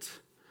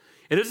repent.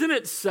 And isn't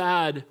it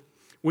sad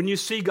when you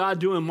see God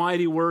doing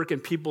mighty work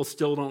and people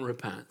still don't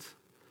repent?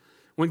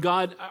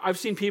 I've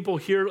seen people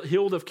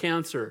healed of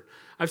cancer.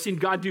 I've seen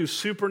God do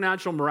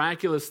supernatural,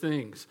 miraculous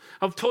things.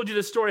 I've told you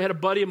this story. I had a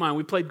buddy of mine.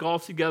 We played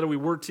golf together. We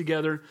worked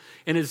together.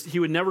 And he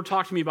would never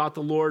talk to me about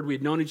the Lord. We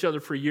had known each other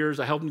for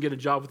years. I helped him get a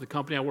job with the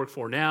company I work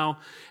for now.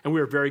 And we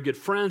were very good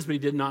friends, but he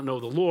did not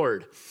know the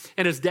Lord.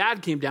 And his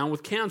dad came down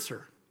with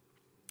cancer.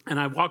 And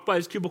I walked by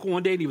his cubicle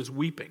one day, and he was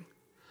weeping.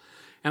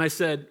 And I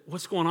said,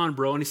 "What's going on,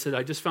 bro?" And he said,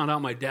 "I just found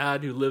out my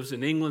dad, who lives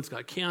in England, has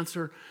got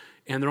cancer,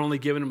 and they're only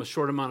giving him a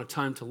short amount of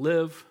time to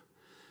live."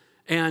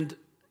 And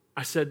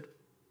I said,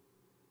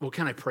 "Well,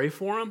 can I pray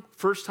for him?"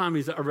 First time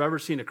I've ever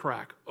seen a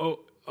crack.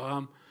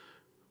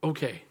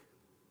 Okay.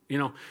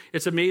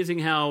 It's amazing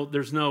how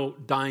there's no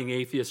dying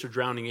atheist or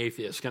drowning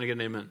atheist. Can I get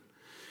an amen?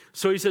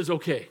 So he says,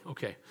 okay.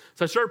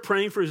 So I started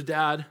praying for his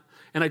dad,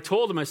 and I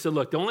told him, I said,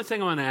 "Look, the only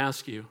thing I'm going to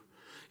ask you,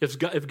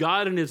 if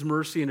God in his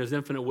mercy and his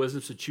infinite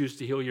wisdom should choose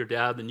to heal your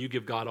dad, then you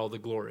give God all the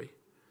glory.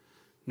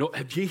 No,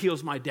 if he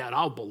heals my dad,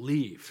 I'll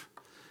believe."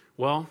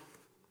 Well,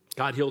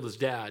 God healed his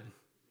dad,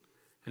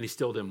 and he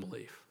still didn't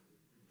believe.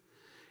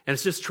 And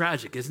it's just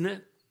tragic, isn't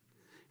it?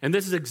 And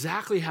this is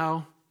exactly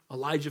how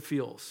Elijah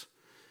feels.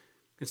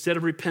 Instead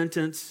of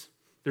repentance,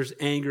 there's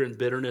anger and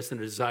bitterness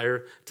and a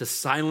desire to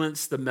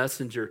silence the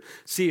messenger.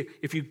 See,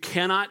 if you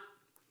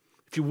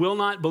will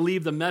not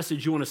believe the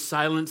message, you want to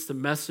silence the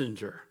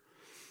messenger.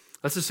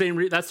 That's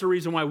the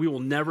reason why we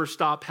will never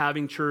stop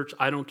having church.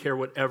 I don't care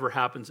whatever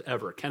happens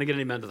ever. Can I get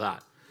an amen to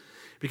that?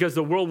 Because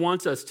the world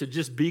wants us to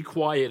just be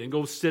quiet and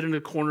go sit in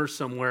a corner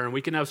somewhere, and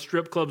we can have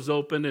strip clubs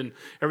open and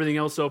everything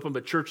else open,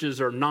 but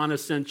churches are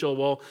non-essential.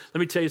 Well,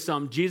 let me tell you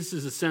something. Jesus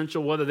is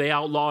essential whether they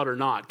outlaw it or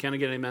not. Can I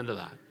get an amen to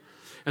that?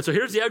 And so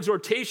here's the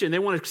exhortation. They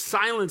want to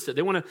silence it.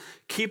 They want to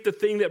keep the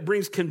thing that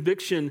brings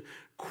conviction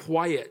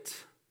quiet.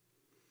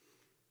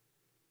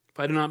 If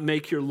I do not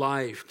make your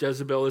life,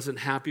 Jezebel isn't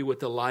happy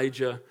with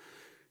Elijah.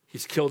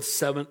 He's killed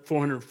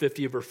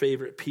 450 of her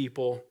favorite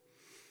people.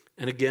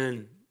 And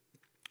again,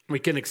 we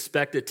can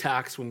expect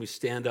attacks when we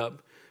stand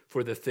up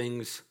for the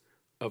things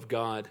of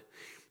God.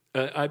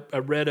 I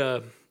read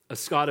a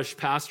Scottish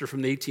pastor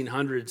from the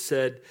 1800s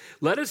said,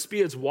 "Let us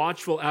be as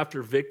watchful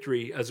after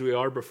victory as we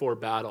are before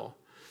battle."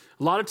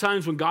 A lot of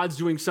times when God's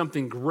doing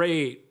something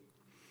great,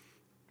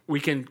 we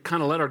can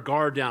kind of let our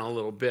guard down a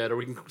little bit, or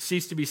we can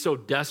cease to be so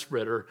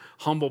desperate or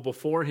humble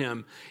before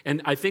him.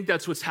 And I think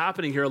that's what's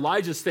happening here.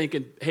 Elijah's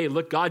thinking, hey,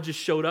 look, God just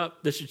showed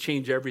up. This should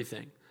change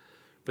everything.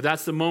 But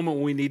that's the moment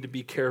when we need to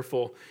be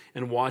careful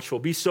and watchful.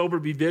 Be sober,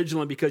 be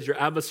vigilant, because your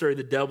adversary,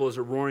 the devil, is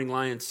a roaring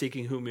lion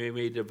seeking whom he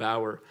may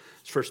devour.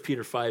 It's 1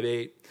 Peter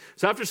 5:8.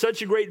 So after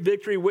such a great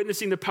victory,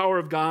 witnessing the power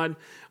of God,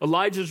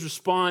 Elijah's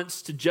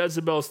response to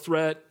Jezebel's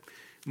threat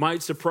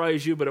might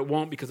surprise you, but it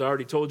won't, because I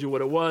already told you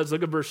what it was.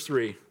 Look at verse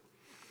 3.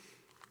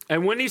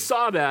 And when he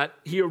saw that,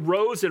 he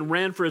arose and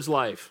ran for his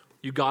life.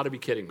 You got to be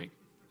kidding me.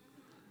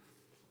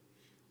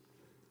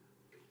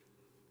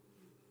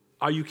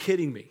 Are you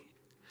kidding me?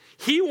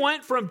 He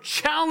went from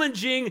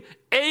challenging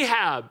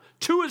Ahab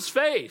to his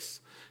face,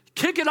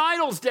 kicking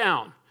idols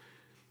down,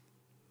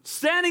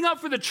 standing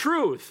up for the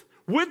truth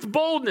with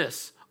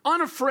boldness,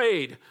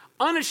 unafraid,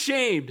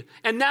 unashamed,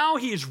 and now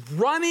he's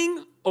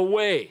running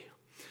away.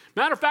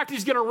 Matter of fact,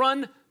 he's going to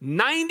run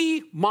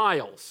 90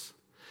 miles.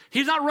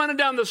 He's not running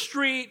down the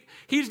street.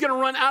 He's going to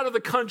run out of the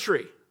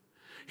country.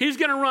 He's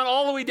going to run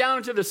all the way down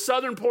into the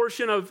southern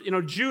portion of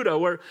Judah,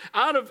 where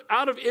out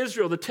of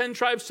Israel, the 10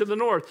 tribes to the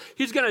north.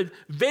 He's going to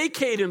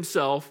vacate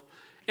himself.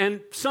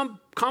 And some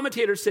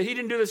commentators say he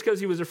didn't do this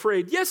because he was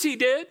afraid. Yes, he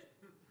did.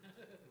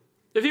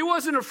 If he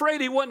wasn't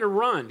afraid, he wouldn't have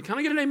run. Can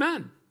I get an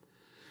amen?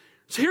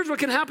 So here's what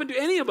can happen to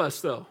any of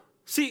us, though.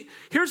 See,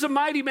 here's a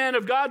mighty man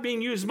of God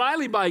being used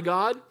mightily by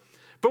God.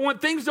 But when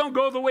things don't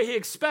go the way he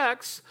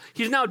expects,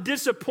 he's now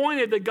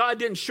disappointed that God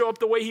didn't show up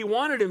the way he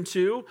wanted him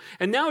to.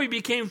 And now he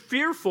became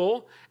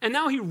fearful. And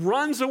now he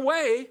runs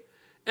away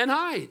and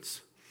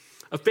hides.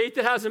 A faith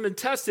that hasn't been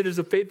tested is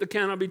a faith that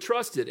cannot be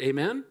trusted.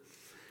 Amen?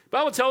 The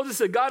Bible tells us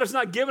that God has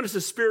not given us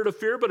a spirit of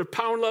fear, but of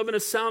power and love and a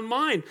sound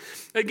mind.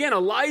 Again,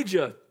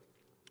 Elijah,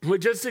 who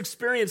had just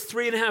experienced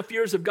 3.5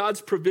 years of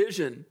God's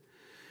provision,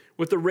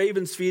 with the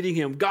ravens feeding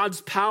him,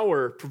 God's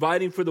power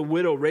providing for the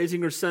widow,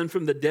 raising her son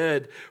from the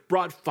dead,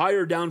 brought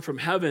fire down from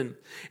heaven.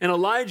 And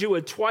Elijah, who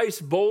had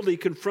twice boldly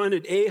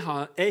confronted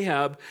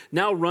Ahab,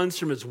 now runs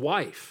from his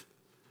wife.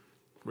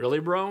 Really,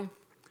 bro?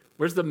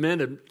 Where's the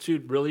men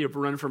to really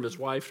run from his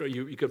wife?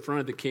 You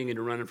confronted the king and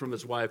you're running from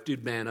his wife.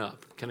 Dude, man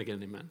up. Can I get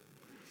an amen?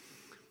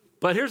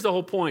 But here's the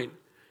whole point.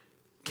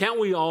 Can't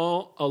we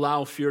all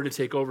allow fear to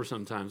take over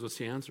sometimes? What's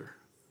the answer?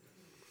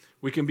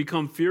 We can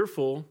become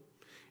fearful.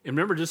 And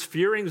remember, just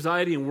fear,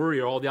 anxiety, and worry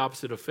are all the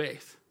opposite of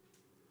faith.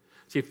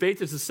 See, faith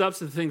is the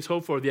substance of things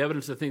hoped for, the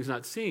evidence of things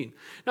not seen.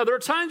 Now, there are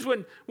times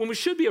when we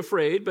should be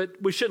afraid,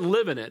 but we shouldn't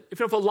live in it. If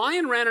a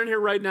lion ran in here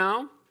right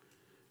now,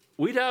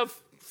 we'd have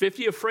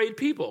 50 afraid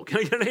people. Can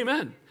I get an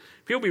amen?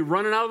 People would be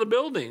running out of the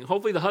building.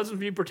 Hopefully the husbands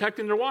would be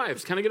protecting their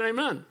wives. Can I get an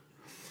amen?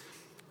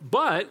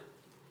 But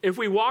if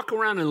we walk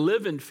around and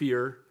live in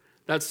fear,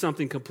 that's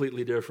something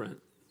completely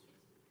different.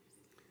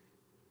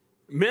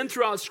 Men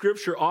throughout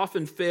Scripture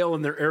often fail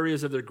in their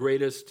areas of their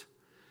greatest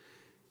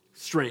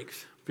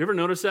strength. Have you ever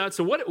noticed that?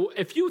 So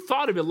if you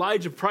thought of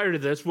Elijah prior to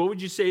this, what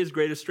would you say his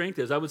greatest strength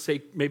is? I would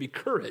say maybe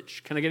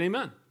courage. Can I get an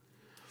amen?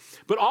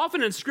 But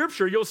often in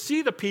Scripture, you'll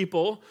see the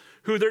people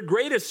who their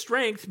greatest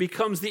strength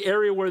becomes the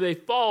area where they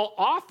fall,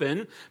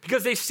 often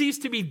because they cease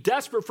to be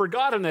desperate for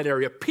God in that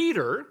area.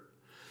 Peter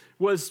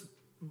was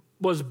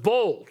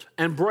bold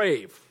and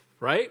brave,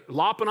 right?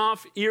 Lopping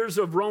off ears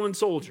of Roman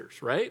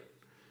soldiers, right?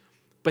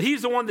 But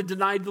he's the one that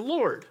denied the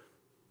Lord.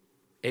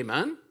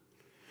 Amen?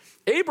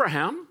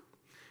 Abraham,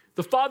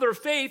 the father of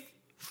faith,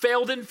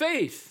 failed in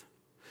faith.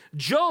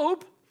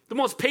 Job, the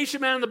most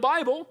patient man in the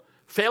Bible,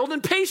 failed in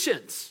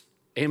patience.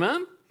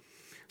 Amen?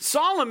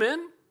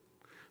 Solomon,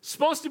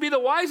 supposed to be the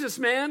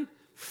wisest man,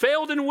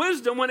 failed in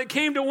wisdom when it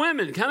came to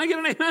women. Can I get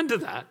an amen to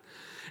that?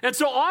 And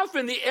so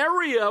often the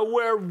area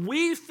where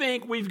we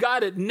think we've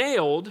got it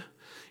nailed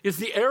is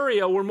the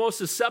area we're most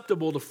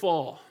susceptible to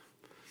fall.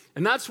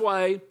 And that's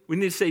why we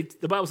need to say,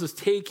 the Bible says,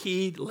 take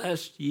heed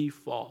lest ye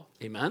fall.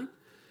 Amen?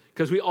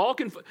 Because we all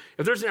can,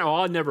 if there's an,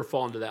 I'd never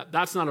fall into that.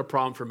 That's not a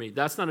problem for me.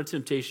 That's not a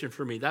temptation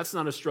for me. That's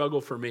not a struggle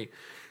for me.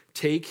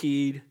 Take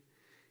heed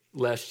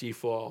lest ye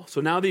fall. So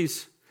now the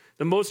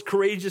most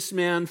courageous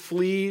man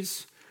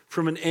flees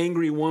from an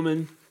angry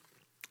woman.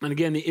 And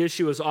again, the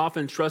issue is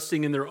often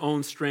trusting in their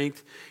own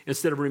strength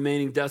instead of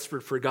remaining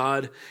desperate for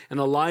God. And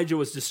Elijah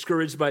was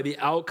discouraged by the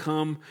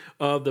outcome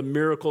of the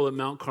miracle at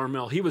Mount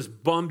Carmel. He was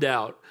bummed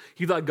out.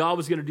 He thought God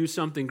was going to do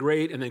something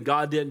great, and then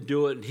God didn't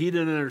do it, and he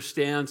didn't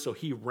understand, so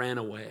he ran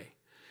away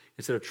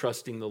instead of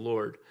trusting the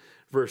Lord.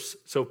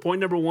 So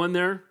point number 1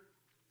 there,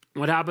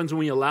 what happens when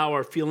we allow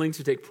our feelings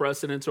to take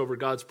precedence over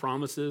God's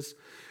promises,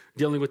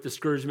 dealing with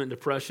discouragement and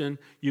depression?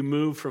 You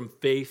move from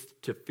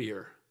faith to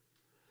fear.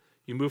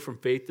 You move from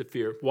faith to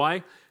fear.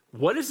 Why?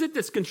 What is it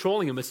that's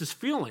controlling him? It's his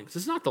feelings.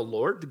 This is not the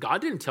Lord. God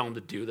didn't tell him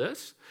to do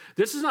this.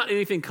 This is not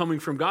anything coming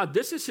from God.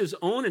 This is his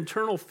own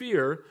internal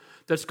fear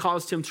that's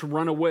caused him to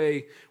run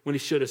away when he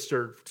should have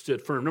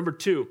stood firm. Number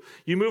 2,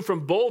 you move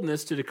from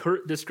boldness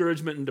to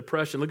discouragement and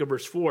depression. Look at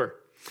verse 4.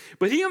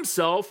 But he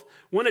himself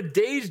went a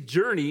day's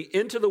journey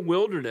into the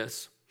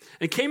wilderness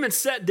and came and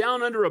sat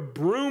down under a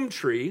broom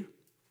tree,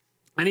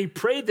 and he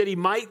prayed that he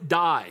might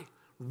die.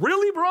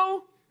 Really,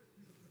 bro?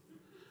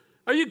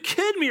 Are you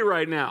kidding me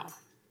right now?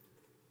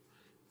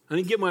 I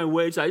didn't get my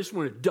wage. I just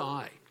want to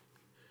die.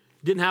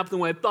 Didn't happen the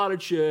way I thought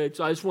it should,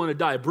 so I just want to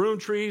die. Broom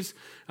trees,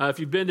 if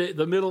you've been to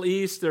the Middle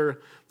East, they're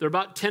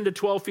about 10 to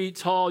 12 feet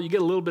tall. You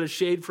get a little bit of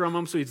shade from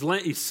them. So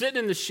he's sitting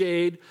in the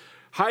shade,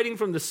 hiding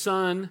from the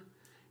sun,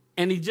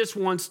 and he just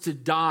wants to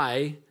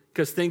die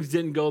because things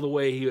didn't go the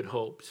way he had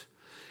hoped.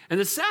 And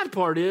the sad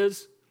part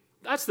is,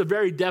 that's the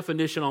very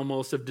definition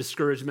almost of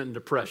discouragement and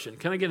depression.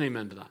 Can I get an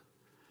amen to that?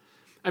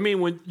 I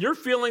mean, when your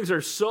feelings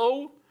are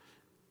so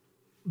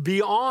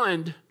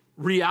beyond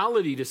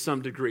reality to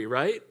some degree,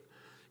 right?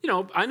 You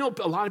know, I know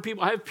a lot of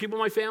people, I have people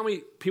in my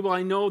family, people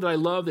I know that I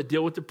love that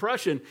deal with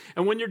depression.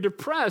 And when you're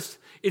depressed,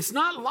 it's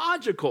not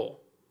logical.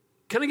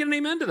 Can I get an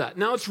amen to that?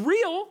 Now, it's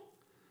real.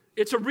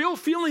 It's a real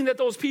feeling that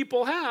those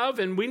people have,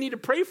 and we need to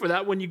pray for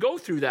that when you go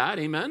through that,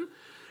 amen?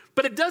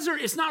 But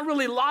it's not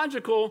really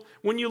logical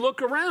when you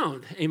look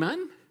around,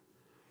 amen?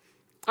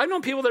 I've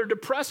known people that are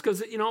depressed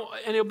because, you know,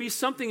 and it'll be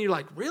something you're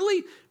like,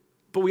 really?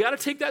 But we got to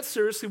take that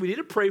seriously. We need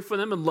to pray for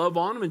them and love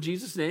on them in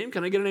Jesus' name.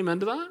 Can I get an amen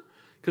to that?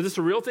 Because it's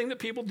a real thing that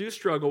people do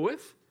struggle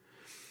with.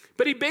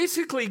 But he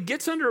basically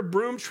gets under a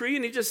broom tree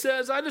and he just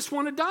says, I just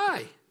want to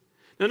die.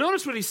 Now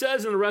notice what he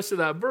says in the rest of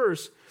that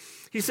verse.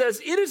 He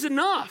says, it is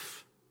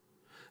enough.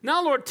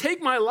 Now, Lord,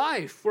 take my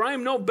life, for I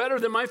am no better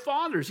than my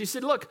fathers. He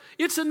said, look,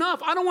 it's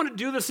enough. I don't want to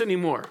do this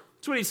anymore.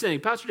 That's what he's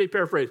saying. Pastor Dave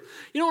paraphrased.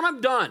 You know what? I'm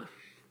done.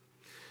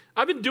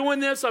 I've been doing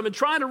this. I've been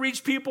trying to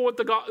reach people with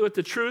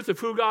the truth of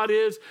who God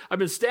is. I've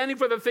been standing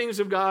for the things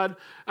of God.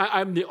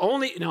 I'm the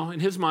only, in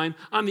his mind,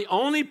 I'm the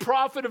only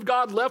prophet of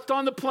God left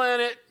on the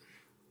planet,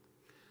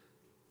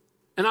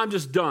 and I'm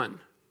just done.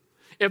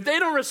 If they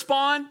don't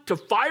respond to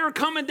fire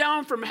coming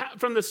down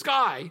from the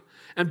sky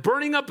and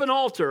burning up an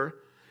altar,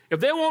 if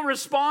they won't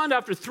respond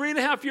after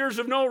 3.5 years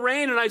of no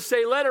rain, and I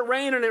say, let it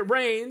rain, and it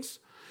rains,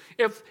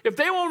 if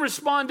they won't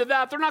respond to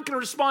that, they're not going to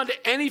respond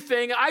to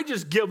anything. I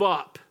just give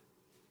up.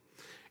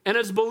 And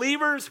as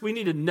believers, we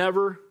need to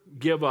never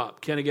give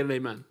up. Can I get an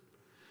amen?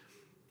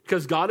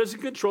 Because God is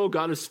in control,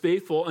 God is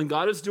faithful, and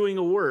God is doing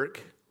a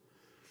work.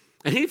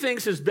 And he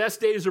thinks his best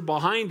days are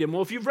behind him.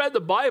 Well, if you've read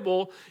the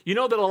Bible, you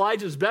know that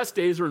Elijah's best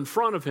days are in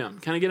front of him.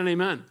 Can I get an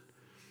amen?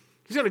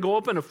 He's going to go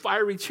up in a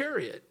fiery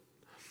chariot.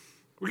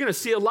 We're going to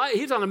see Elijah.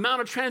 He's on the Mount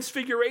of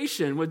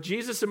Transfiguration with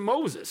Jesus and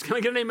Moses. Can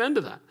I get an amen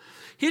to that?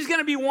 He's going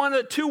to be one of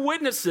the two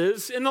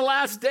witnesses in the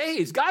last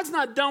days. God's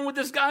not done with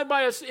this guy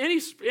by any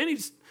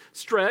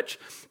stretch.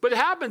 But what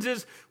happens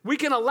is we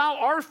can allow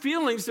our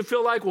feelings to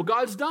feel like, well,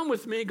 God's done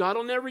with me. God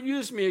will never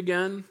use me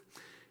again.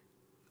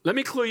 Let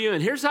me clue you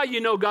in. Here's how you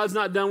know God's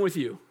not done with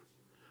you.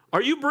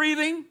 Are you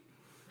breathing?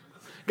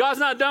 God's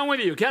not done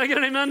with you. Can I get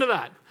an amen to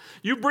that?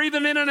 You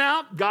breathing in and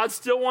out, God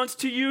still wants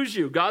to use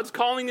you. God's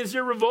calling is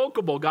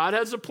irrevocable. God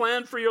has a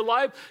plan for your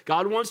life.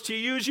 God wants to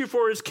use you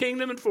for his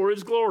kingdom and for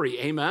his glory.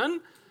 Amen?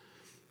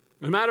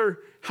 No matter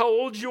how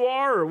old you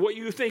are or what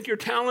you think your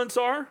talents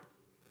are.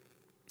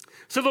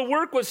 So the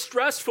work was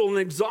stressful and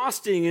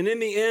exhausting, and in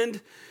the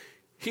end,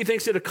 he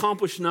thinks it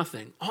accomplished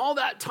nothing. All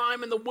that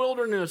time in the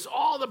wilderness,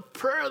 all the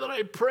prayer that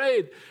I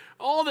prayed,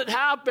 all that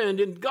happened,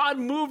 and God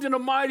moved in a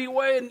mighty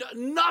way, and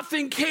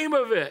nothing came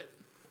of it.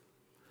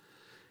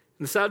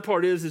 And the sad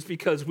part is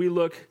because we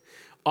look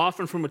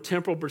often from a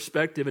temporal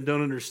perspective and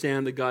don't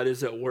understand that God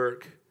is at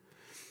work.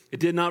 It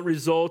did not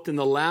result in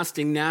the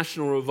lasting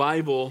national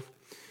revival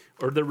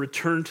or the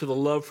return to the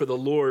love for the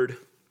Lord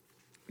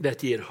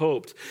that he had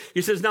hoped.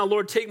 He says, now,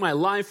 Lord, take my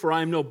life, for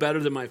I am no better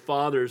than my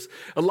fathers.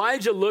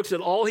 Elijah looks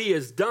at all he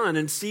has done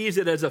and sees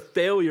it as a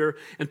failure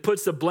and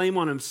puts the blame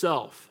on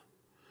himself.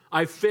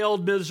 I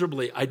failed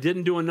miserably. I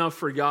didn't do enough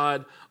for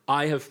God.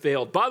 I have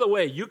failed. By the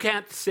way, you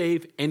can't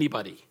save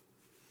anybody.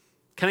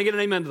 Can I get an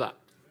amen to that?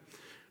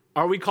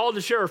 Are we called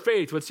to share our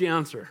faith? What's the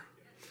answer?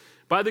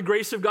 By the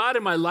grace of God,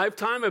 in my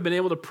lifetime, I've been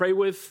able to pray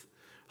with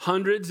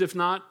hundreds, if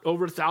not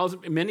over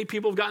 1,000. Many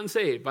people have gotten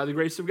saved by the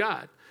grace of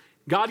God.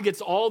 God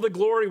gets all the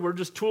glory. We're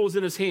just tools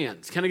in his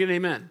hands. Can I get an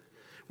amen?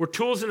 We're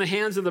tools in the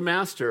hands of the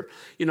master.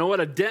 You know what?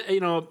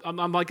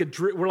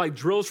 We're like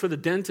drills for the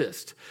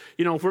dentist.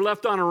 You know, if we're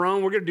left on our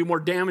own, we're going to do more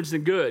damage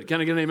than good.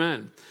 Can I get an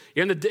amen?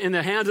 In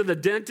the hands of the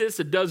dentist,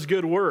 it does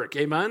good work.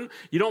 Amen?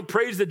 You don't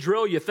praise the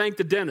drill, you thank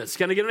the dentist.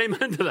 Can I get an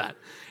amen to that?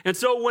 And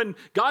so when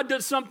God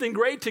does something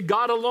great, to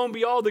God alone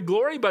be all the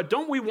glory, but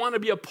don't we want to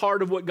be a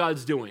part of what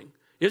God's doing?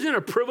 Isn't it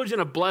a privilege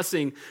and a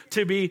blessing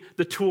to be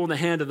the tool in the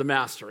hand of the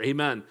master?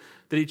 Amen?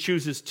 That he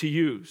chooses to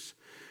use.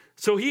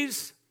 So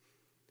he's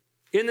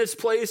in this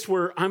place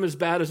where I'm as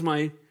bad as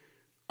my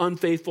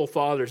unfaithful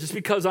fathers. It's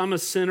because I'm a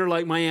sinner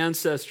like my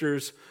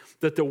ancestors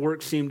that the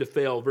work seemed to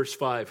fail. Verse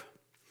 5.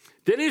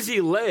 Then as he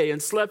lay and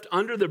slept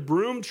under the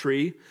broom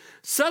tree,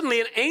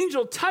 suddenly an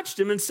angel touched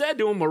him and said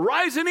to him,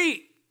 arise and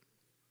eat.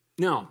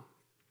 Now,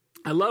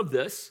 I love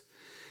this,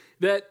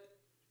 that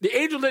the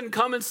angel didn't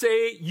come and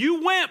say,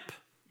 you wimp,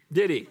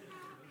 did he?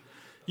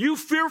 You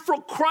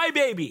fearful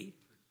crybaby.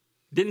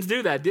 Didn't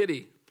do that, did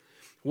he?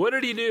 What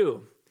did he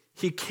do?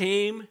 He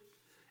came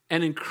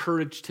and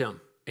encouraged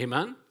him.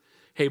 Amen?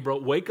 Hey, bro,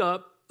 wake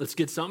up. Let's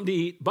get something to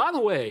eat. By the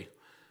way,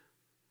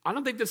 I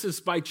don't think this is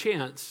by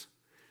chance.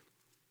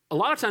 A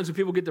lot of times when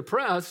people get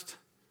depressed,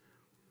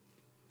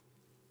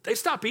 they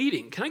stop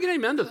eating. Can I get an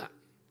amen to that?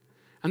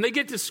 And they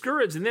get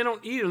discouraged, and they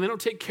don't eat, and they don't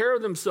take care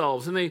of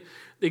themselves, and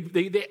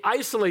they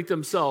isolate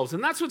themselves.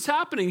 And that's what's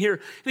happening here.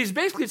 And he's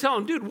basically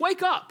telling them, dude,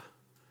 wake up.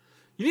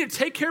 You need to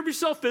take care of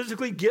yourself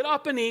physically. Get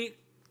up and eat.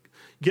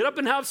 Get up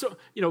and have some,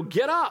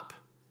 get up.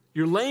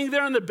 You're laying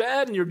there in the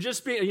bed, and you're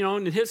just being,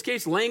 in his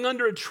case, laying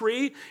under a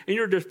tree, and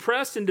you're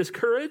depressed and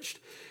discouraged,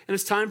 and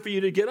it's time for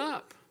you to get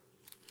up.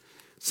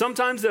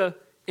 Sometimes the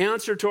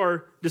answer to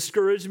our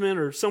discouragement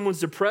or someone's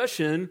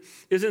depression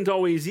isn't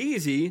always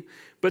easy,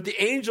 but the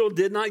angel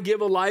did not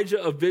give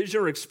Elijah a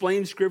vision or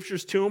explain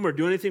scriptures to him or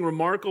do anything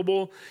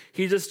remarkable.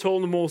 He just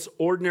told him the most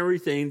ordinary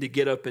thing, to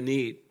get up and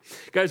eat.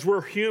 Guys,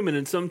 we're human,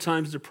 and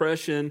sometimes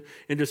depression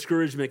and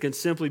discouragement can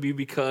simply be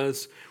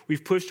because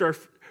we've pushed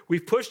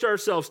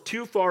ourselves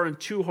too far and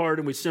too hard,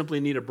 and we simply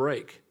need a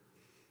break.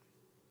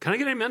 Can I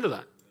get an amen to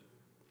that?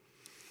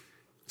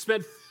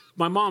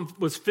 My mom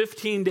was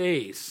 15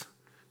 days,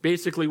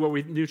 basically where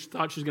we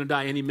thought she was going to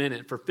die any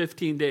minute, for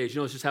 15 days.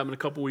 This just happened a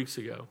couple weeks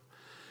ago.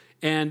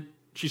 And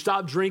she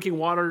stopped drinking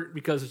water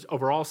because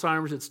of her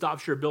Alzheimer's. It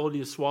stops your ability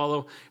to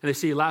swallow. And they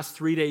say it lasts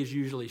 3 days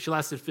usually. She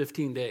lasted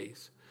 15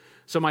 days.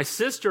 So my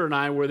sister and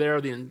I were there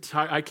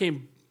I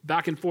came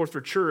back and forth for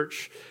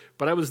church,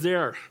 but I was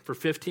there for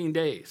 15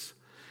 days.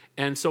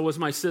 And so was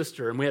my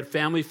sister. And we had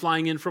family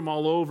flying in from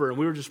all over. And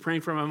we were just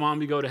praying for my mom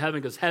to go to heaven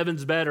because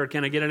heaven's better.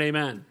 Can I get an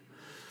amen?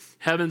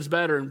 Heaven's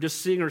better. And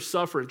just seeing her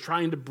suffer and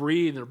trying to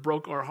breathe, and it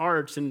broke our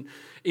hearts. And,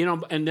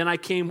 and then I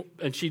came,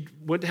 and she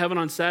went to heaven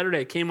on Saturday.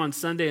 I came on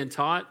Sunday and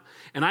taught.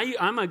 And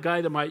I'm a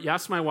guy that you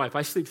ask my wife,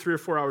 I sleep 3 or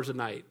 4 hours a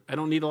night. I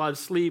don't need a lot of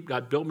sleep.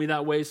 God built me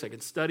that way so I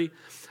can study.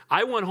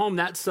 I went home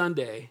that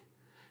Sunday,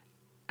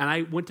 and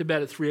I went to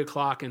bed at 3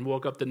 o'clock and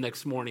woke up the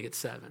next morning at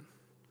 7.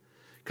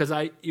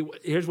 Because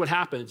here's what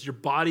happens. Your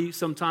body,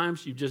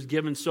 sometimes you've just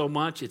given so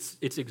much,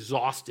 it's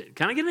exhausted.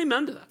 Can I get an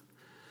amen to that?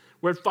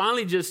 Where it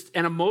finally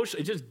an emotion,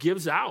 it just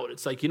gives out.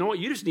 It's like, you know what?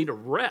 You just need to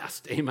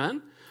rest.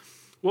 Amen?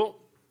 Well,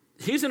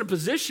 he's in a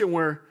position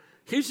where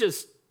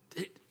he's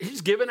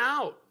given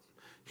out.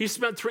 He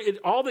spent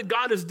all that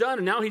God has done,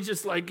 and now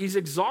he's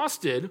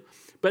exhausted.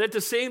 But at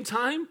the same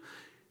time,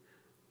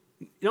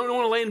 you don't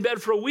want to lay in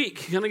bed for a week.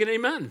 Can I get an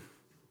amen?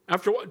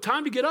 After what?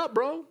 Time to get up,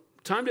 bro.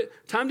 Time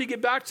to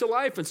get back to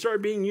life and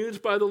start being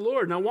used by the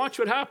Lord. Now watch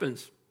what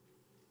happens.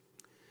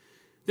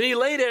 Then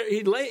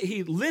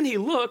he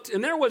looked,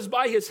 and there was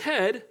by his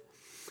head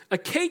a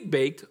cake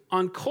baked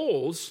on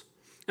coals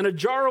and a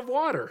jar of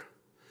water.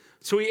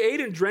 So he ate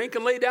and drank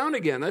and lay down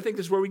again. I think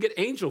this is where we get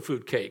angel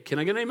food cake. Can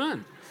I get an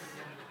amen?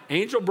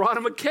 Angel brought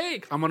him a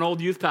cake. I'm an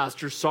old youth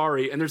pastor,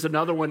 sorry. And there's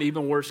another one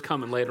even worse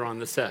coming later on in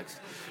the text.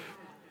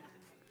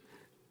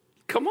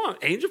 Come on,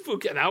 angel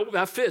food cake.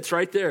 That fits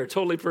right there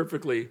totally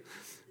perfectly.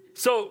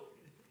 So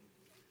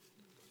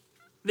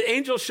the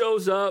angel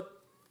shows up.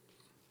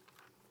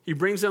 He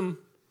brings him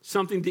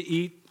something to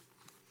eat,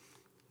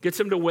 gets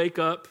him to wake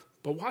up.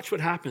 But watch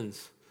what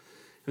happens.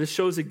 And this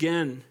shows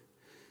again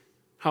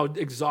how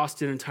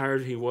exhausted and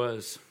tired he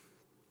was.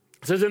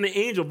 It says, and the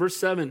angel, verse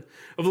 7,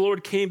 of the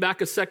Lord came back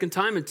a second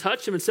time and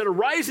touched him and said,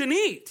 arise and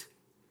eat,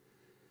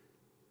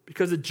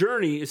 because the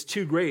journey is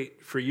too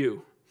great for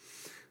you.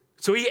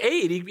 So he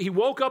ate. He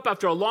woke up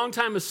after a long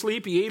time of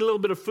sleep. He ate a little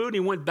bit of food, and he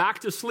went back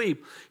to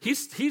sleep.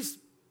 He's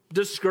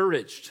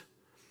discouraged.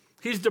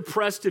 He's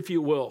depressed, if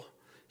you will.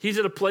 He's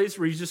at a place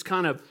where he's just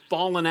kind of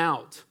fallen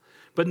out.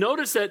 But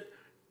notice that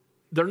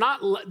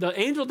the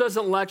angel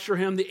doesn't lecture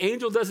him. The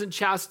angel doesn't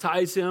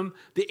chastise him.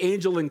 The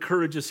angel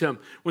encourages him.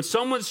 When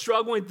someone's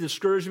struggling with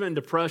discouragement and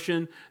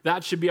depression,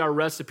 that should be our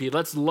recipe.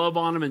 Let's love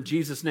on them in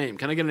Jesus' name.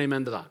 Can I get an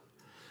amen to that?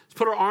 Let's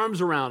put our arms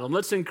around them.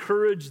 Let's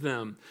encourage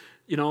them.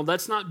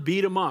 Let's not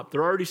beat them up.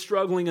 They're already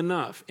struggling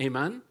enough.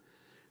 Amen?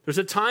 There's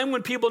a time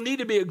when people need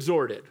to be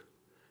exhorted.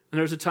 And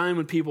there's a time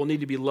when people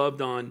need to be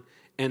loved on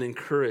and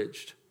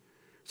encouraged.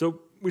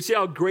 So we see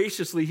how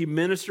graciously he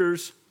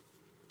ministers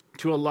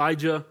to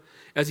Elijah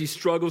as he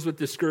struggles with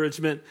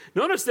discouragement.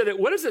 Notice that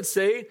what does it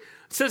say? It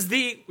says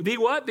the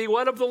what? The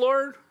what of the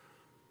Lord?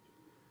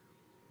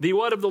 The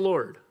what of the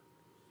Lord?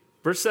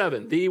 Verse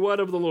 7. The what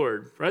of the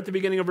Lord? Right at the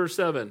beginning of verse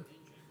 7.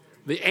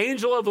 The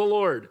angel of the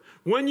Lord.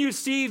 When you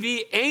see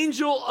the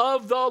angel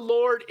of the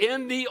Lord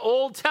in the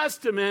Old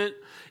Testament,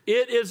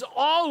 it is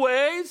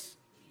always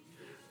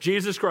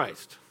Jesus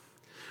Christ.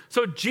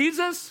 So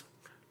Jesus,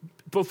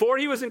 before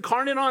he was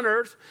incarnate on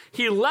earth,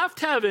 he left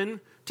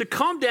heaven to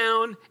come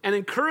down and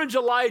encourage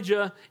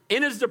Elijah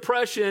in his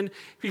depression,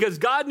 because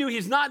God knew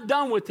he's not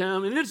done with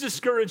him, in his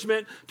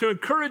discouragement, to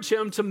encourage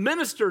him, to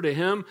minister to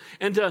him,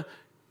 and to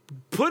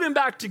put him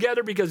back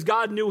together because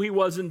God knew he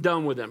wasn't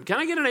done with him. Can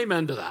I get an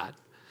amen to that?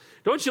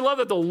 Don't you love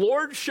that the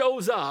Lord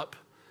shows up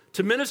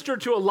to minister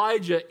to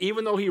Elijah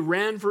even though he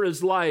ran for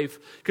his life?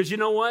 Because you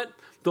know what?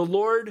 The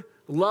Lord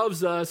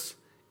loves us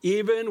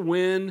even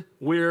when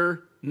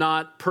we're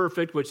not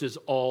perfect, which is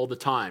all the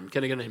time.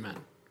 Can I get an amen?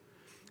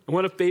 And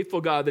what a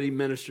faithful God that he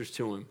ministers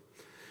to him.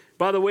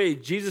 By the way,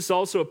 Jesus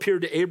also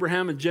appeared to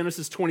Abraham in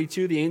Genesis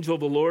 22, the angel of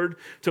the Lord,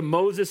 to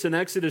Moses in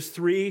Exodus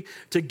 3,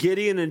 to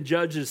Gideon in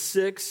Judges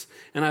 6.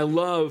 And I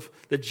love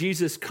that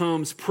Jesus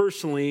comes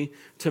personally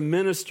to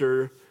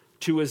minister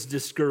to his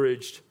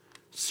discouraged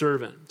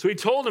servant. So he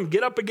told him,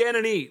 get up again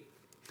and eat.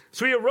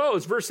 So he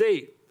arose, verse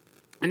 8,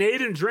 and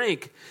ate and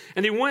drank,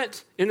 and he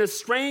went in the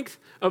strength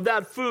of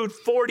that food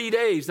 40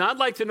 days. Now, I'd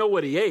like to know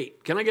what he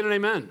ate. Can I get an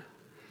amen?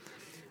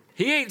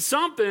 He ate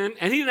something,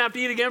 and he didn't have to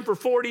eat again for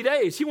 40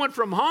 days. He went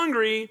from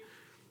hungry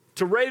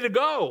to ready to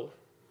go.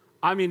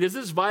 I mean, is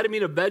this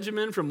vitamin of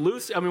Benjamin from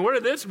Lucy? I mean, what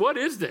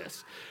is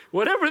this?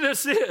 Whatever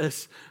this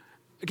is.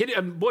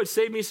 Boy,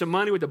 save me some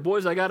money with the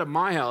boys I got at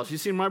my house. You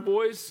seen my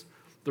boys?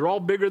 They're all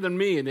bigger than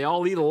me, and they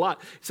all eat a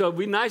lot. So it'd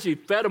be nice if you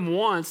fed them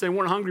once. They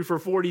weren't hungry for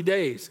 40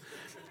 days.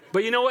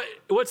 But you know what?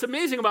 What's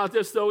amazing about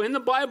this, though, in the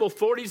Bible,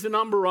 40 is the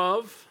number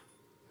of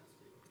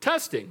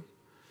testing.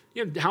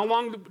 You know, how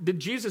long did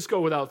Jesus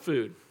go without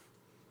food?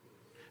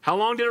 How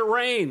long did it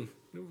rain?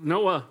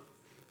 Noah,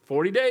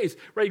 40 days.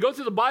 Right, you go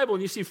through the Bible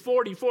and you see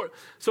 44.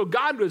 So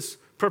God was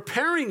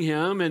preparing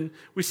him, and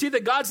we see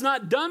that God's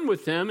not done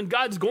with him, and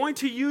God's going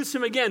to use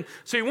him again.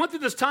 So he went through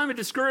this time of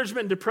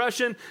discouragement and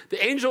depression.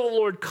 The angel of the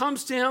Lord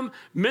comes to him,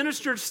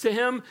 ministers to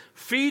him,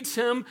 feeds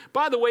him.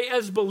 By the way,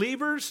 as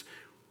believers,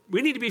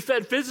 we need to be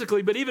fed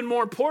physically, but even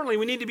more importantly,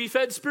 we need to be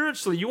fed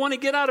spiritually. You want to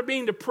get out of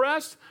being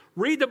depressed?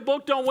 Read the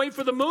book, don't wait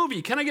for the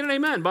movie. Can I get an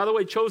amen? By the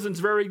way, Chosen's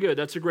very good.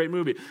 That's a great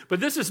movie. But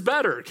this is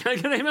better. Can I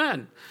get an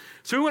amen?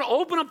 So we want to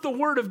open up the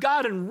Word of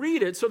God and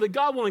read it so that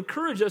God will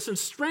encourage us and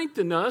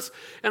strengthen us.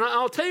 And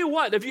I'll tell you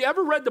what, have you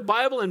ever read the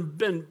Bible and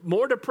been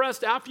more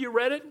depressed after you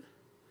read it?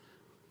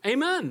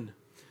 Amen.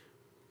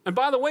 And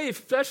by the way,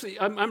 especially,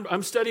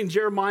 I'm studying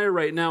Jeremiah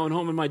right now at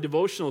home in my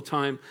devotional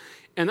time.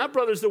 And that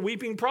brother's the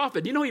weeping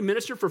prophet. You know he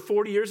ministered for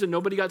 40 years and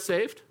nobody got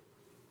saved?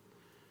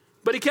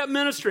 But he kept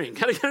ministering.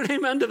 Can I get an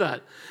amen to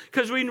that?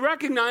 Because we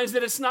recognize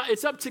that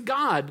it's up to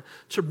God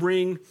to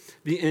bring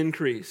the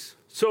increase.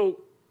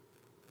 So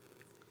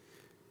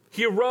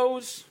he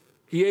arose,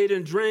 he ate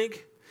and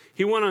drank,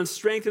 he went on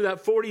strength of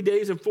that 40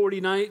 days and 40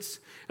 nights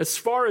as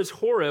far as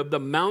Horeb, the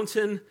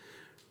mountain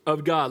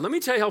of God. Let me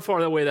tell you how far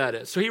away that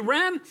is. So he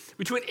ran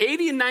between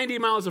 80 and 90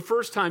 miles the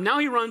first time. Now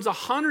he runs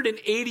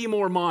 180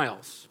 more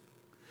miles.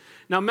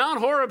 Now Mount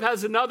Horeb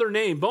has another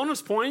name.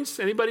 Bonus points,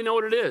 anybody know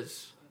what it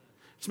is?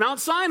 It's Mount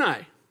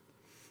Sinai.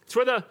 It's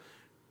where the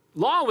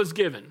law was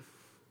given.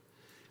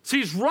 So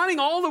he's running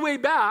all the way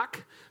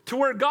back to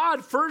where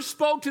God first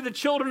spoke to the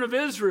children of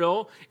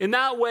Israel in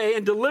that way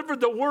and delivered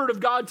the word of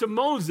God to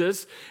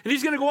Moses. And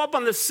he's going to go up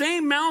on the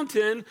same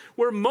mountain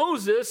where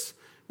Moses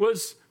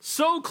was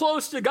so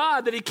close to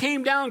God that he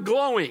came down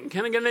glowing.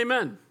 Can I get an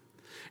amen?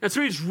 And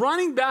so he's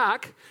running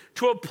back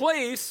to a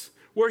place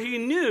where he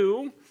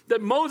knew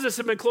that Moses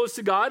had been close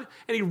to God,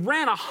 and he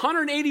ran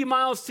 180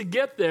 miles to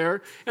get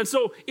there. And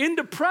so in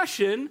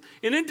depression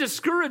and in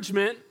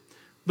discouragement,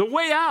 the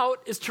way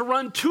out is to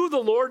run to the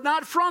Lord,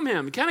 not from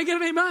him. Can I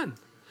get an amen?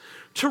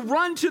 To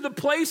run to the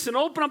place and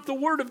open up the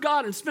Word of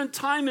God and spend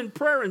time in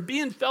prayer and be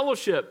in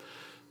fellowship.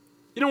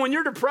 You know, when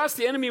you're depressed,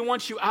 the enemy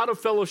wants you out of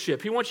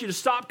fellowship. He wants you to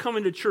stop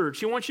coming to church.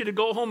 He wants you to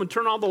go home and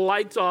turn all the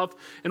lights off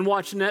and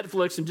watch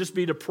Netflix and just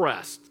be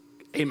depressed.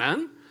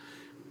 Amen?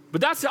 But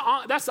that's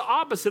the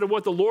opposite of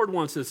what the Lord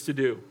wants us to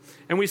do.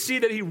 And we see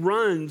that he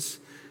runs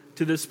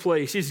to this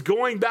place. He's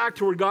going back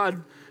to where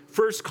God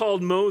first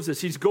called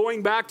Moses. He's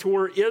going back to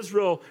where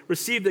Israel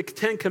received the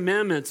 10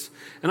 Commandments.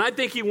 And I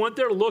think he went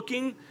there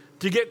looking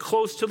to get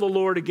close to the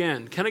Lord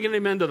again. Can I get an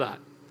amen to that?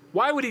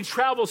 Why would he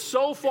travel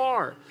so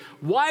far?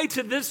 Why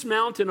to this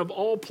mountain of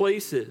all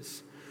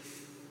places?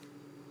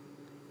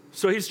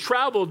 So he's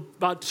traveled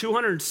about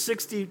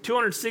 260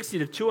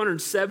 to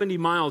 270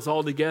 miles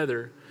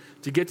altogether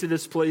to get to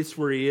this place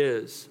where he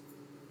is.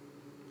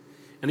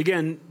 And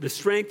again, the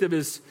strength of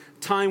his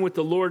time with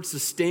the Lord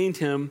sustained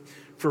him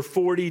for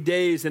 40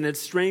 days, and it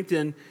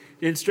strengthened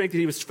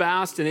he was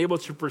fast and able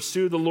to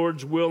pursue the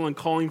Lord's will and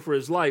calling for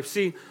his life.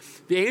 See,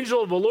 the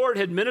angel of the Lord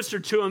had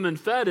ministered to him and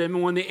fed him,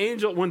 and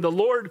when the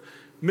Lord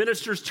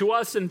ministers to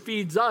us and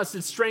feeds us,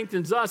 it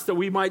strengthens us that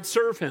we might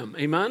serve him.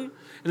 Amen?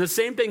 And the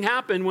same thing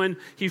happened when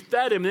he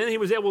fed him, and then he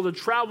was able to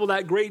travel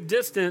that great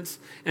distance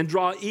and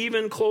draw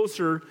even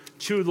closer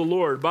to the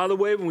Lord. By the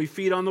way, when we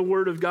feed on the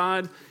Word of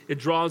God, it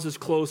draws us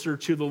closer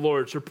to the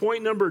Lord. So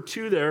point number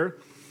 2 there,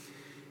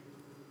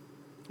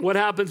 what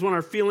happens when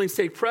our feelings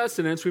take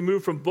precedence? We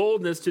move from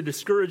boldness to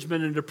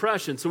discouragement and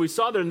depression. So we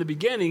saw there in the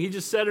beginning, he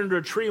just sat under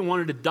a tree and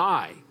wanted to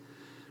die.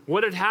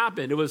 What had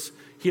happened? It was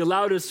he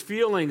allowed his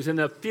feelings and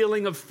the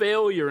feeling of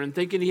failure and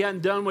thinking he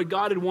hadn't done what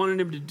God had wanted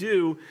him to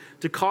do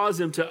to cause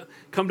him to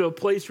come to a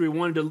place where he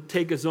wanted to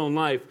take his own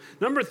life.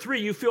 Number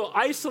 3, you feel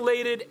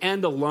isolated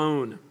and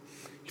alone.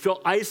 You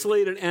feel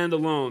isolated and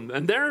alone.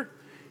 And there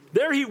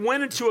he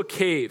went into a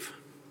cave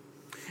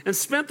and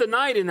spent the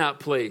night in that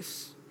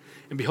place.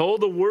 And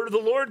behold, the word of the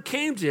Lord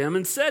came to him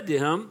and said to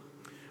him,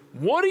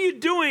 "What are you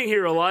doing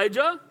here,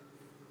 Elijah?"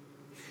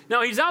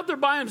 Now he's out there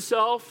by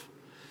himself.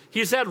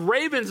 He's had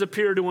ravens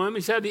appear to him.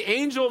 He's had the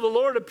angel of the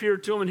Lord appear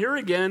to him. And here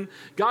again,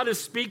 God is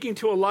speaking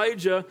to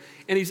Elijah,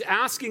 and he's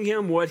asking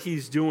him what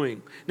he's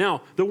doing.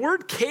 Now, the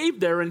word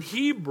cave there in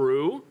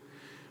Hebrew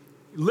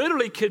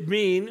literally could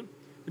mean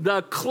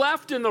the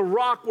cleft in the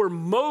rock where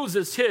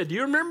Moses hid. Do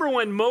you remember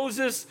when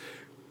Moses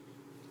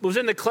was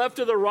in the cleft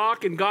of the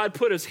rock and God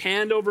put his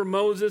hand over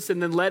Moses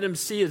and then let him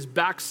see his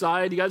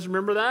backside. You guys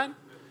remember that?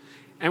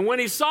 And when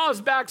he saw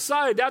his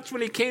backside, that's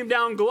when he came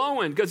down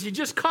glowing, because he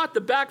just caught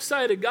the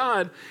backside of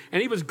God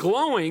and he was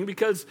glowing,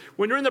 because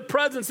when you're in the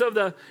presence of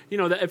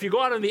if you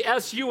go out on the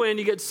S-U-N,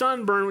 you get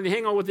sunburn. When you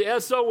hang out with the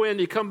S-O-N,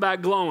 you come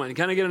back glowing.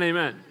 Can I get an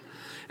amen?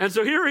 And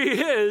so here he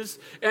is,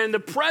 and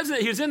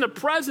he's in the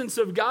presence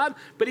of God,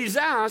 but he's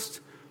asked,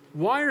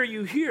 why are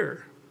you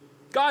here?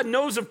 God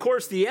knows, of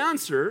course, the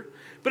answer,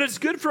 but it's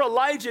good for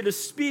Elijah to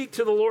speak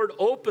to the Lord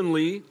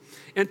openly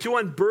and to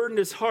unburden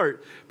his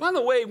heart. By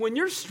the way, when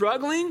you're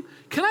struggling,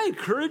 can I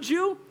encourage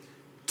you?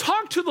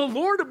 Talk to the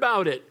Lord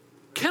about it.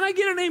 Can I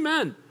get an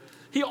amen?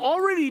 He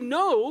already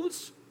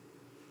knows,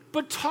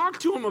 but talk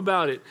to him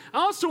about it. I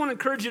also want to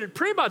encourage you to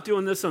pray about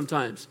doing this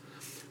sometimes.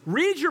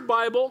 Read your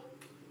Bible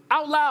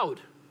out loud.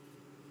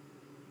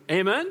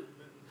 Amen?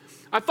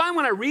 I find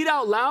when I read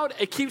out loud,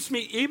 it keeps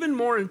me even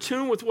more in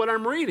tune with what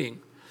I'm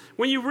reading.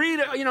 When you read,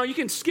 you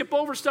can skip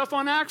over stuff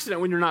on accident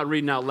when you're not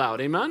reading out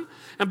loud. Amen?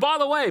 And by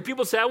the way,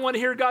 people say, I want to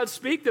hear God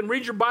speak, then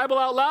read your Bible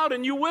out loud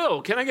and you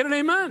will. Can I get an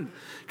amen?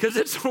 Because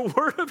it's the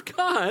Word of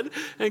God,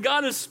 and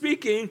God is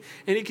speaking,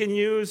 and he can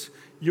use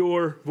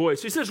your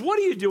voice. He says, what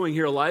are you doing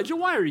here, Elijah?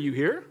 Why are you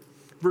here?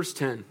 Verse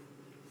 10.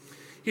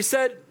 He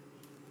said,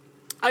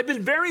 I've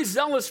been very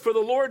zealous for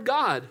the Lord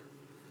God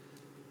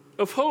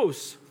of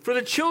hosts, for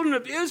the children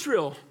of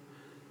Israel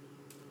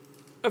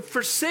have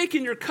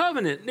forsaken your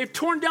covenant. They've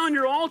torn down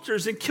your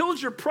altars and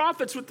killed your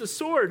prophets with the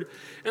sword.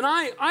 And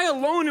I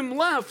alone am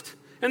left,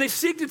 and they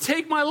seek to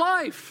take my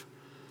life.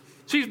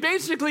 So he's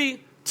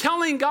basically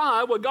telling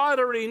God what God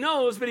already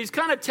knows, but he's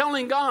kind of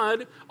telling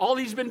God all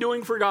he's been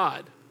doing for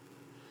God.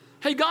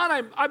 Hey,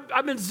 God,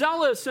 I've been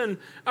zealous, and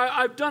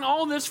I've done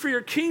all this for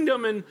your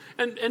kingdom,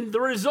 and the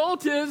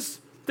result is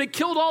they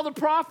killed all the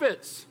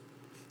prophets.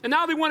 And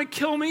now they want to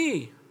kill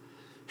me.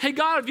 Hey,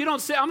 God, if you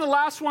don't say, I'm the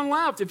last one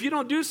left. If you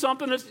don't do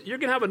something, you're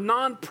going to have a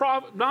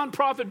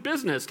non-profit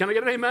business. Can I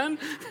get an amen?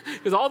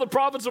 Because all the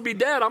prophets will be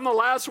dead. I'm the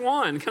last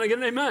one. Can I get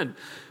an amen?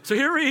 So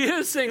here he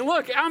is saying,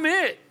 look, I'm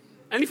it.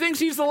 And he thinks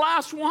he's the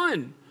last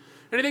one.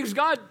 And he thinks,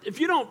 God,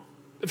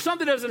 if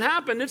something doesn't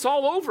happen, it's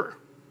all over.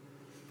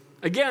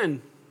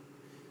 Again,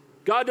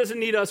 God doesn't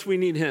need us, we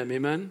need him.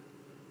 Amen?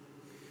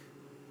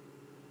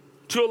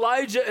 To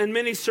Elijah and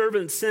many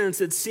servants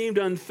since, it seemed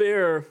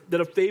unfair that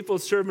a faithful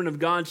servant of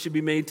God should be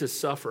made to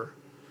suffer.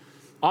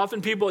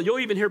 Often you'll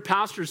even hear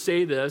pastors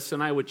say this,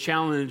 and I would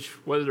challenge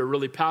whether they're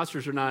really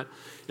pastors or not.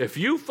 If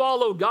you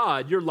follow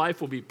God, your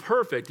life will be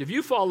perfect. If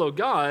you follow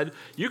God,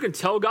 you can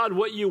tell God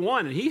what you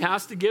want, and he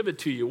has to give it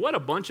to you. What a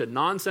bunch of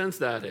nonsense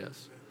that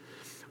is.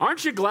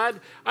 Aren't you glad?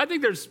 I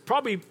think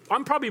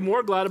I'm probably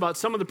more glad about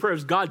some of the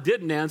prayers God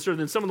didn't answer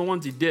than some of the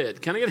ones he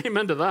did. Can I get an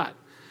amen to that?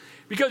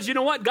 Because you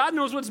know what? God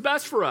knows what's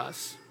best for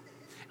us.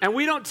 And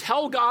we don't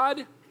tell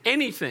God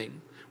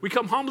anything. We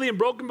come humbly and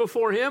broken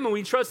before him, and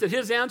we trust that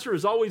his answer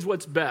is always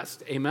what's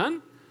best.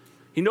 Amen?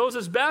 He knows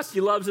us best. He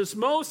loves us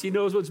most. He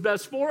knows what's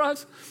best for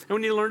us. And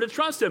we need to learn to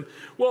trust him.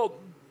 Well,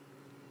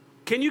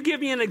 can you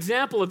give me an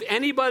example of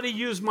anybody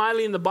used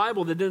mightily in the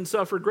Bible that didn't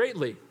suffer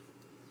greatly?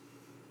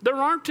 There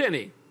aren't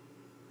any.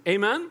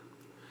 Amen?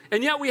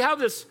 And yet we have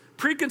this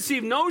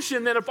preconceived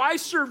notion that if I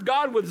serve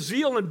God with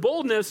zeal and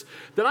boldness,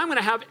 then I'm going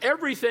to have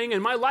everything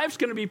and my life's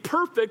going to be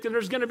perfect and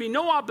there's going to be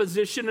no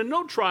opposition and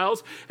no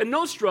trials and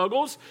no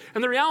struggles.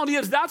 And the reality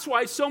is that's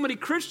why so many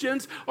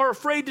Christians are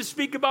afraid to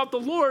speak about the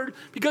Lord,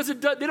 because they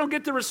don't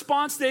get the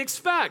response they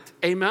expect.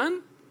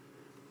 Amen?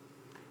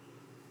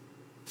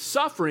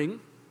 Suffering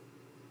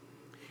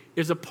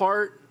is a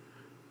part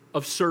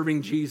of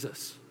serving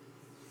Jesus.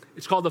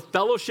 It's called the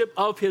fellowship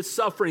of his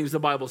sufferings, the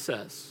Bible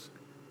says.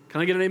 Can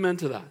I get an amen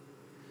to that?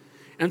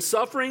 And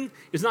suffering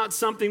is not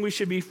something we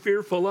should be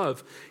fearful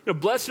of.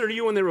 Blessed are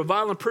you when they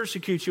revile and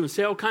persecute you and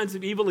say all kinds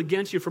of evil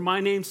against you for my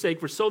name's sake,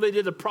 for so they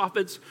did the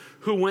prophets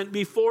who went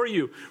before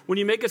you. When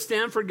you make a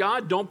stand for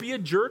God, don't be a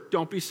jerk,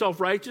 don't be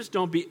self-righteous,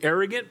 don't be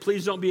arrogant,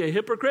 please don't be a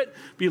hypocrite,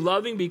 be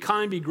loving, be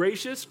kind, be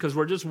gracious, because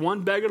we're just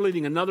one beggar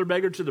leading another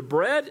beggar to the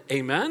bread.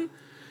 Amen?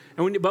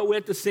 But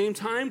at the same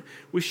time,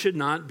 we should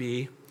not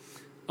be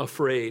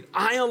afraid.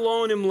 I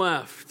alone am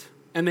left,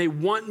 and they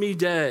want me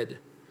dead.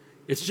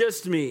 It's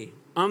just me.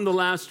 I'm the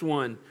last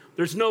one.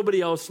 There's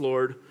nobody else,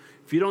 Lord.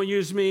 If you don't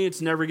use me,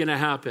 it's never going to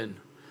happen.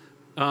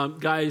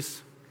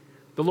 Guys,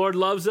 the Lord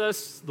loves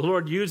us. The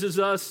Lord uses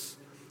us.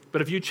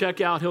 But if you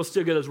check out, he'll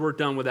still get his work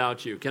done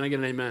without you. Can I get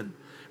an amen?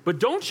 But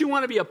don't you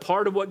want to be a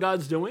part of what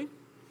God's doing?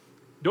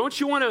 Don't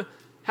you want to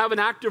have an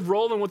active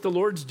role in what the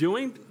Lord's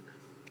doing?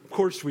 Of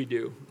course we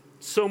do.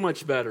 So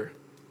much better.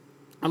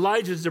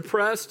 Elijah's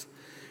depressed.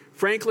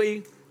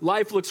 Frankly,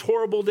 life looks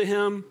horrible to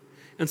him.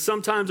 And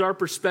sometimes our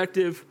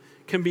perspective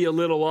can be a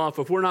little off.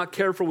 If we're not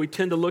careful, we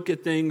tend to look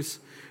at things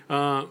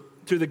through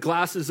the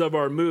glasses of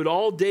our mood.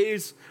 All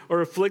days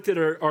are afflicted,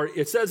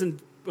 it says in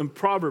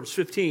Proverbs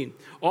 15,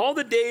 all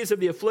the days of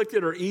the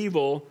afflicted are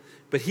evil,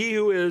 but he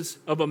who is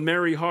of a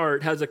merry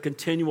heart has a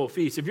continual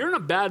feast. If you're in a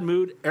bad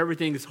mood,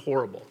 everything is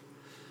horrible.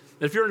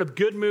 If you're in a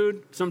good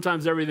mood,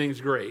 sometimes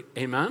everything's great.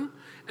 Amen?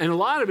 And a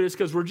lot of it is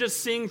because we're just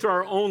seeing through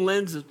our own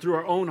lenses, through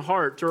our own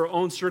heart, through our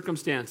own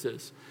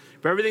circumstances.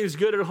 If everything's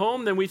good at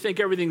home, then we think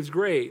everything's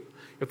great.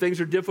 If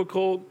things are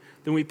difficult,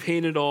 then we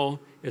paint it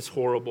all as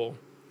horrible.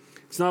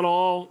 It's not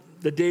all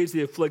the days of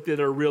the afflicted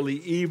are really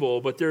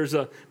evil, but there's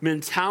a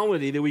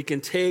mentality that we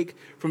can take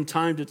from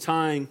time to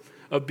time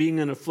of being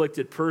an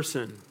afflicted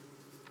person.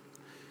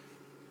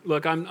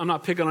 Look, I'm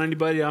not picking on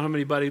anybody. I don't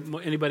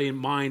have anybody in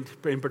mind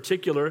in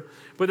particular.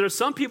 But there's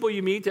some people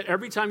you meet that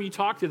every time you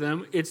talk to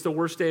them, it's the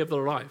worst day of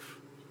their life.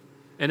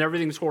 And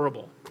everything's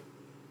horrible.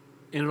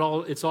 And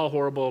it's all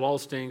horrible. It all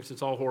stinks.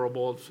 It's all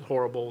horrible. It's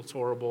horrible. It's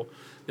horrible.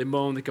 They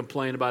moan. They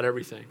complain about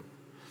everything.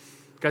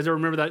 Guys, I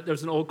remember that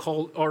there's an old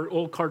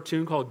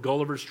cartoon called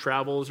Gulliver's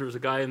Travels. There was a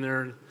guy in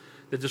there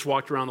that just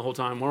walked around the whole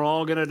time. We're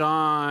all going to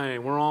die.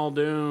 We're all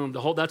doomed.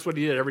 That's what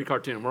he did every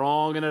cartoon. We're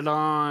all going to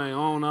die.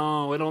 Oh,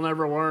 no. It'll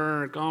never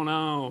work. Oh,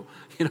 no.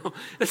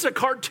 It's a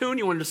cartoon.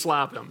 You wanted to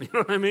slap him. You know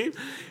what I mean?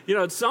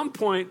 At some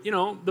point,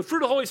 the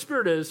fruit of the Holy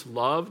Spirit is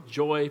love,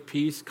 joy,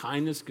 peace,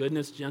 kindness,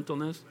 goodness,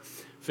 gentleness,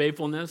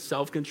 faithfulness,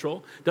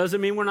 self-control. Doesn't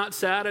mean we're not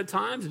sad at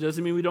times. It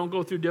doesn't mean we don't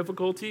go through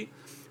difficulty.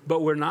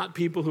 But we're not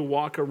people who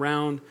walk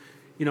around.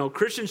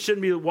 Christians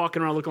shouldn't be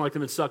walking around looking like they've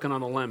been sucking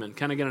on a lemon.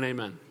 Can I get an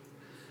amen?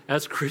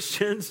 As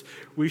Christians,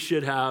 we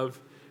should have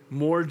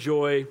more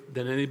joy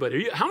than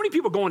anybody. How many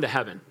people going to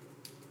heaven?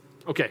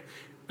 Okay.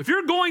 If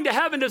you're going to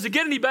heaven, does it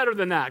get any better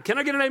than that? Can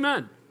I get an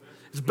amen?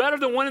 It's better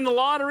than winning the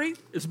lottery.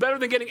 It's better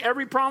than getting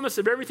every promise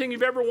of everything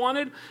you've ever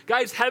wanted.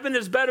 Guys, heaven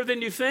is better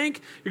than you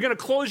think. You're going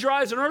to close your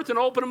eyes on earth and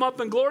open them up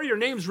in glory. Your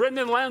name's written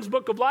in the Lamb's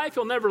book of life.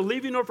 He'll never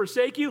leave you nor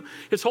forsake you.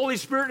 His Holy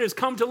Spirit has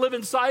come to live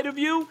inside of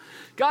you.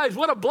 Guys,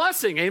 what a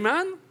blessing.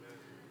 Amen?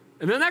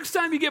 And the next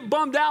time you get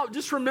bummed out,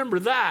 just remember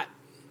that.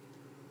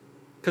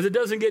 Because it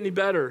doesn't get any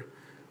better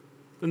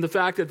than the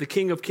fact that the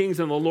King of Kings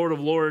and the Lord of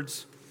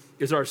Lords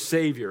is our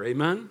Savior.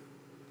 Amen?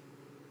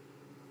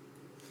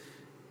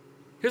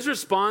 His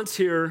response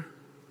here,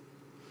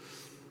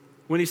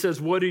 when he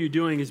says, what are you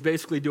doing? He's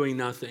basically doing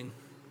nothing.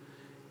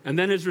 And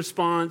then his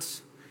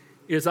response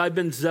is, I've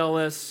been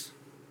zealous.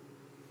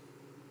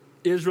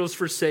 Israel's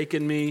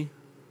forsaken me.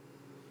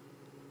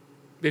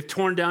 They've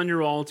torn down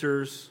your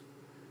altars.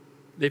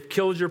 They've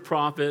killed your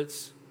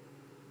prophets.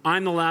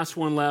 I'm the last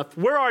one left.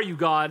 Where are you,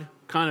 God?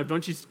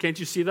 Can't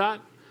you see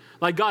that?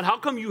 Like, God, how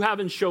come you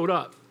haven't showed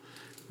up?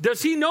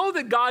 Does he know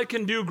that God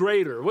can do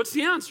greater? What's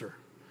the answer?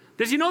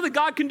 Does he know that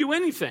God can do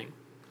anything?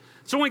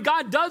 So when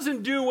God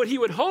doesn't do what he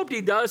would hope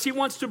he does, he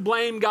wants to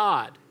blame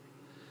God.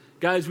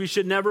 Guys, we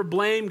should never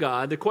blame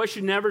God. The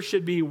question never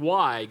should be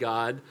why,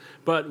 God,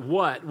 but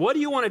what? What do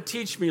you want to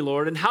teach me,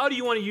 Lord? And how do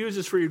you want to use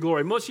this for your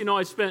glory? Most of you know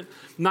I spent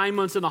 9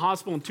 months in the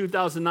hospital in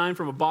 2009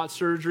 from a botched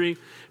surgery,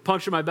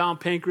 punctured my bowel and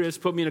pancreas,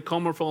 put me in a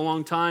coma for a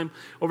long time,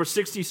 over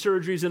 60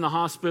 surgeries in the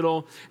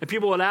hospital. And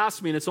people would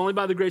ask me, and it's only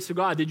by the grace of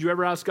God, did you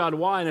ever ask God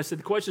why? And I said,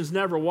 the question is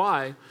never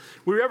why.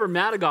 Were you ever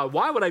mad at God?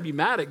 Why would I be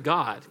mad at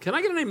God? Can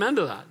I get an amen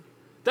to that?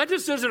 That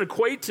just doesn't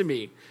equate to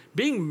me.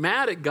 Being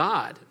mad at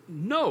God,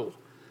 no.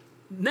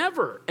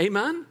 Never.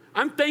 Amen?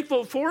 I'm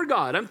thankful for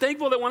God. I'm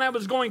thankful that when I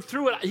was going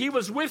through it, he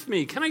was with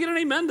me. Can I get an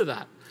amen to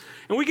that?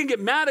 And we can get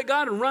mad at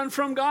God and run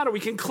from God, or we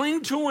can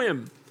cling to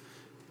him.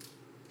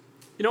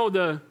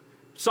 The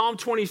Psalm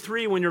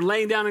 23, when you're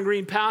laying down in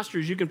green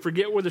pastures, you can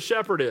forget where the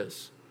shepherd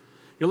is.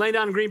 You're laying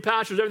down in green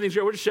pastures, everything's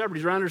great. Where's the shepherd?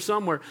 He's around here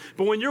somewhere.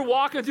 But when you're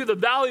walking through the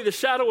valley of the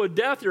shadow of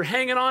death, you're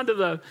hanging on to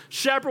the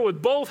shepherd with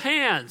both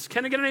hands.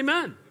 Can I get an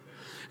amen?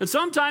 And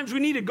sometimes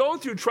we need to go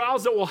through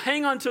trials that will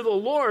hang on to the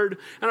Lord,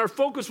 and our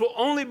focus will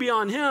only be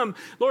on him.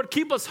 Lord,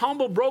 keep us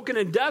humble, broken,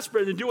 and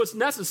desperate, and do what's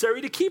necessary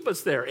to keep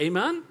us there.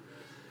 Amen?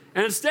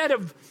 And instead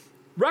of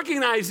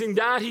recognizing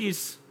that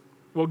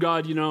well,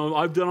 God,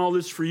 I've done all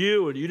this for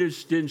you, and you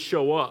just didn't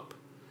show up.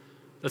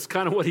 That's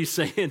kind of what he's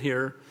saying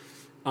here.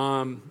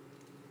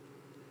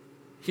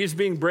 He's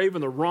being brave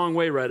in the wrong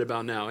way right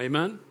about now.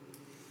 Amen?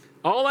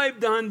 All I've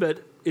done,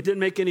 but it didn't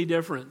make any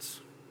difference.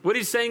 What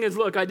he's saying is,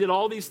 look, I did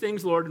all these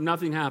things, Lord, and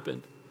nothing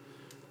happened.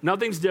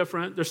 Nothing's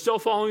different. They're still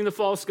following the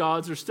false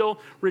gods. They're still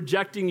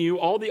rejecting you.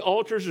 All the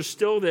altars are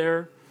still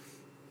there.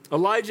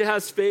 Elijah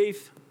has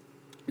faith,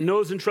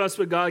 knows and trusts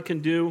what God can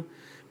do,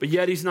 but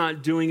yet he's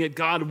not doing it.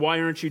 God, why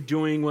aren't you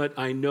doing what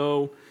I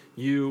know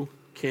you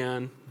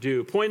can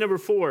do? Point number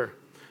 4,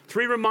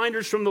 3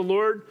 reminders from the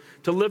Lord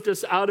to lift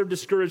us out of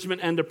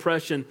discouragement and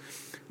depression.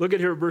 Look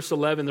at here at verse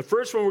 11. The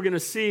first one we're going to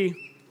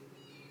see,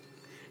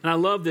 and I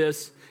love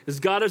this, is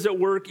God is at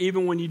work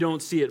even when you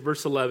don't see it.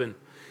 Verse 11.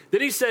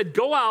 Then he said,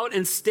 go out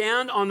and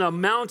stand on the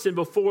mountain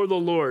before the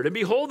Lord. And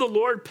behold, the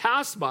Lord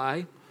passed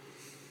by,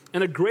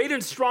 and a great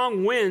and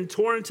strong wind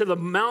tore into the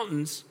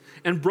mountains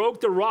and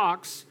broke the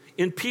rocks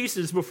in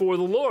pieces before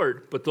the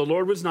Lord. But the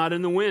Lord was not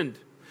in the wind.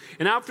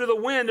 And after the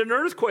wind, an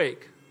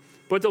earthquake.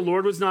 But the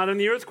Lord was not in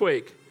the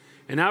earthquake.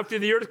 And after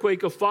the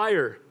earthquake, a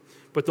fire.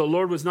 But the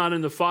Lord was not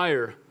in the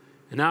fire.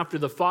 And after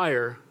the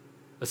fire,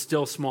 a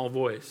still small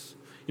voice.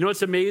 You know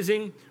what's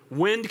amazing?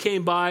 Wind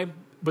came by,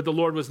 but the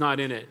Lord was not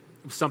in it.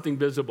 It was something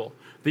visible.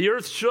 The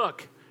earth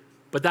shook,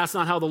 But that's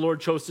not how the Lord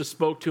chose to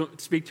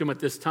speak to him at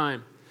this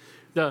time.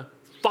 The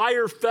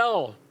fire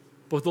fell,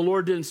 but the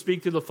Lord didn't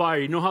speak through the fire.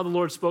 You know how the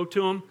Lord spoke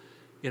to him?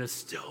 In a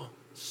still,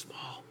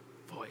 small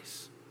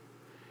voice.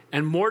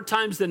 And more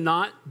times than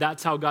not,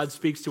 that's how God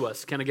speaks to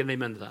us. Can I get an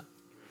amen to that?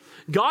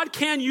 God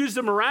can use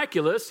the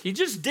miraculous. He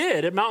just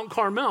did at Mount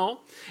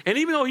Carmel. And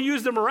even though he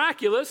used the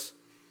miraculous,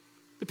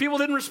 the people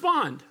didn't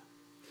respond.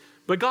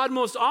 But God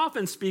most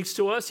often speaks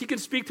to us. He can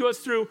speak to us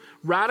through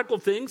radical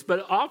things,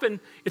 but often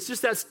it's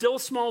just that still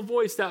small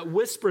voice, that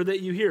whisper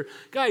that you hear.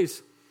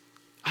 Guys,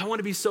 I want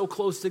to be so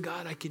close to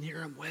God I can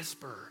hear him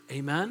whisper.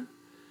 Amen?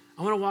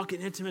 I want to walk in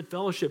intimate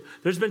fellowship.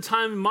 There's been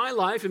time in my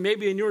life, and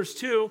maybe in yours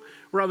too,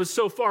 where I was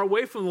so far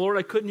away from the Lord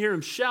I couldn't hear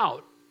him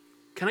shout.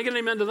 Can I get an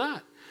amen to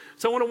that?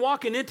 So I want to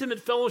walk in intimate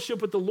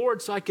fellowship with the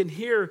Lord so I can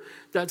hear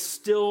that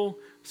still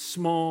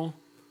small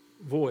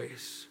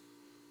voice.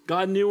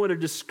 God knew what a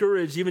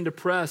discouraged, even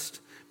depressed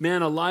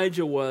man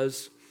Elijah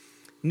was,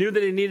 knew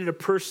that he needed a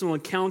personal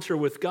encounter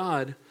with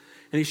God,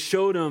 and he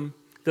showed him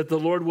that the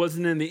Lord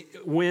wasn't in the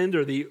wind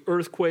or the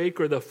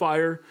earthquake or the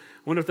fire.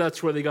 I wonder if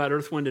that's where they got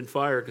earth, wind, and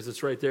fire, because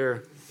it's right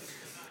there.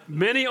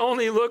 Many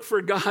only look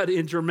for God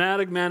in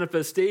dramatic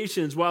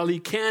manifestations, while he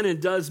can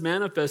and does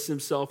manifest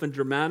himself in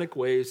dramatic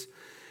ways.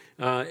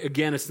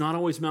 Again, it's not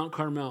always Mount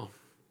Carmel.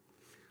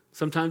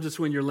 Sometimes it's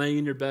when you're laying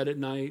in your bed at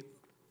night,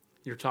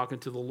 you're talking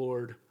to the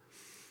Lord.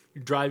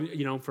 You're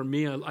driving, for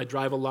me, I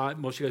drive a lot.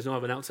 Most of you guys know I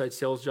have an outside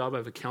sales job. I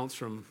have accounts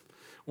from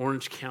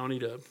Orange County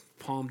to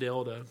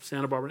Palmdale to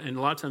Santa Barbara. And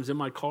a lot of times in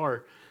my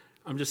car,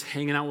 I'm just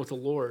hanging out with the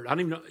Lord. I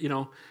don't even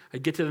know, I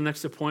get to the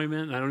next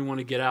appointment and I don't even want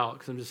to get out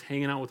because I'm just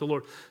hanging out with the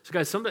Lord. So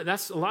guys,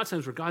 that's a lot of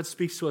times where God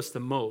speaks to us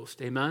the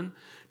most. Amen?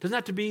 It doesn't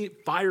have to be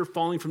fire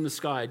falling from the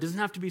sky. It doesn't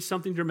have to be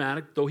something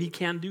dramatic, though he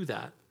can do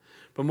that.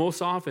 But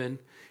most often,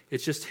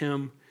 it's just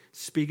him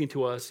speaking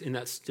to us in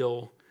that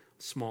still,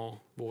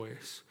 small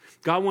voice.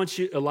 God wants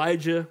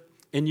Elijah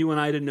and you and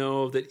I to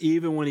know that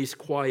even when he's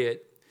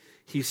quiet,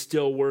 he's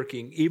still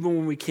working. Even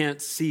when we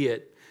can't see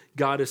it,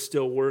 God is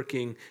still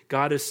working.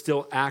 God is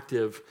still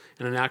active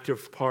and an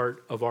active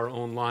part of our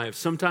own lives.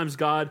 Sometimes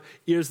God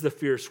is the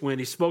fierce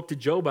wind. He spoke to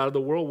Job out of the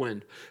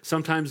whirlwind.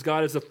 Sometimes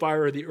God is the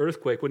fire or the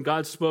earthquake. When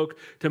God spoke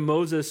to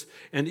Moses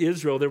and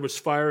Israel, there was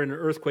fire and an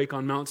earthquake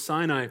on Mount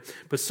Sinai.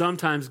 But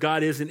sometimes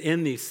God isn't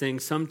in these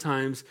things.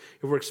 Sometimes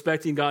if we're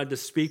expecting God to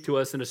speak to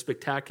us in a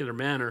spectacular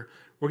manner,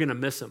 we're going to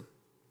miss him.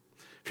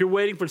 If you're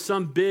waiting for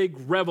some big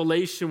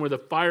revelation where the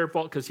fire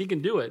falls, because he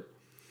can do it,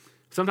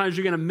 sometimes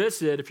you're going to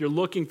miss it if you're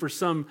looking for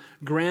some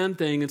grand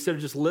thing instead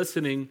of just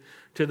listening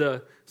to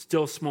the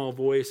still small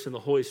voice and the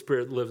Holy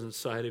Spirit that lives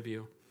inside of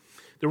you.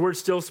 The word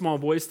still small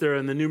voice there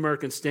in the New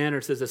American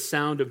Standard says a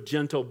sound of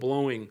gentle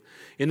blowing.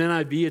 In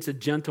NIV, it's a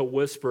gentle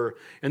whisper.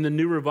 In the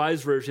New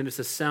Revised Version, it's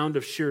a sound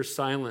of sheer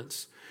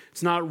silence.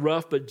 It's not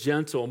rough but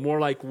gentle,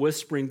 more like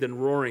whispering than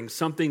roaring,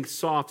 something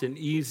soft and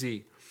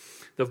easy.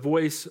 The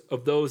voice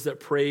of those that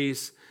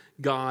praise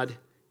God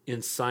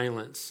in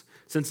silence.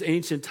 Since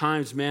ancient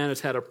times, man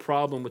has had a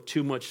problem with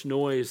too much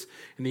noise,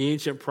 and the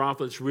ancient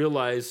prophets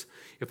realized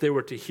if they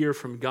were to hear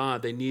from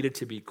God, they needed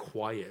to be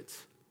quiet.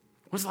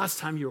 When's the last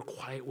time you were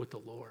quiet with the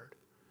Lord?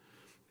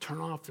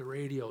 Turn off the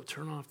radio,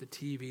 turn off the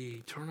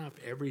TV, turn off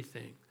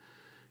everything.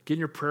 Get in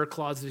your prayer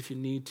closet if you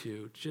need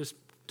to. Just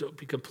don't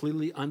be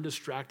completely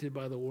undistracted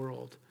by the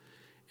world,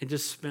 and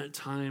just spend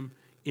time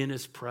in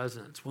his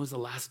presence. When's the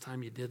last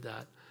time you did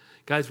that?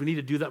 Guys, we need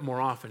to do that more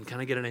often. Can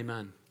I get an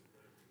amen?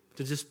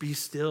 To just be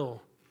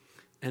still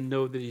and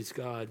know that he's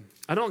God.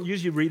 I don't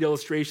usually read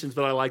illustrations,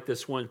 but I like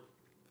this one.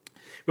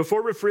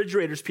 Before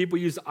refrigerators, people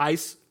used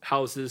ice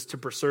houses to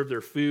preserve their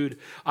food.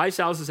 Ice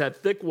houses had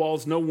thick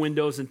walls, no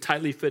windows, and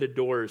tightly fitted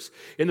doors.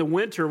 In the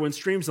winter, when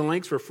streams and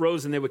lakes were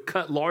frozen, they would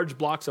cut large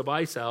blocks of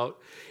ice out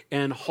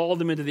and haul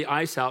them into the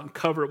ice house and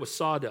cover it with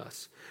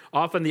sawdust.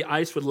 Often the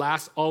ice would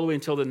last all the way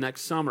until the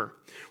next summer.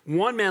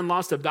 One man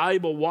lost a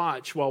valuable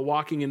watch while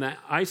walking in that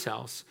ice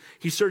house.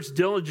 He searched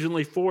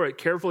diligently for it,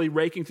 carefully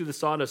raking through the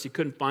sawdust. He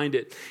couldn't find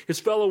it. His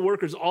fellow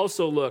workers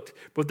also looked,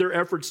 but their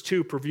efforts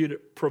too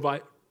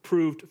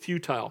proved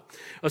futile.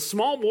 A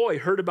small boy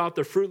heard about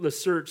the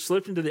fruitless search,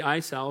 slipped into the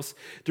ice house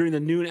during the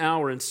noon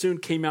hour, and soon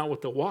came out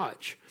with the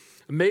watch.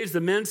 Amazed,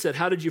 the men said,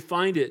 "How did you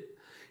find it?"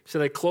 He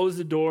said, "I closed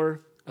the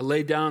door, I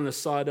lay down in the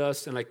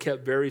sawdust, and I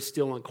kept very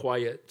still and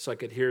quiet so I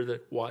could hear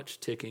the watch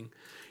ticking."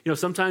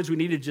 Sometimes we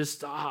need to just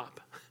stop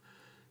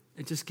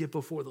and just get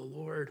before the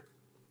Lord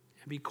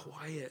and be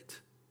quiet.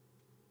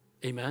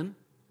 Amen?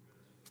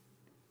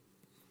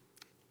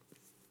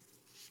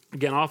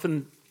 Again,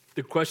 often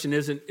the question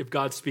isn't if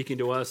God's speaking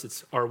to us,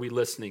 it's are we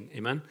listening?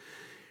 Amen?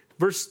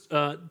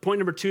 Point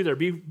number 2 there,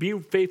 be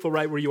faithful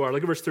right where you are.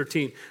 Look at verse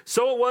 13.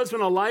 So it was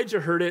when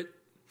Elijah heard it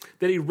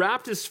that he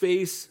wrapped his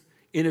face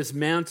in his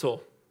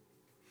mantle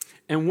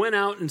and went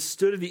out and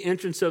stood at the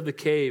entrance of the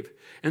cave.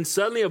 And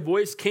suddenly a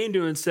voice came to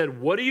him and said,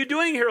 "What are you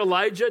doing here,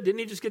 Elijah?" Didn't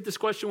he just get this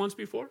question once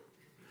before?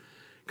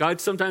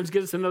 God sometimes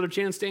gives us another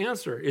chance to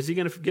answer. Is he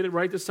going to get it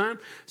right this time?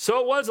 So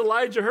it was,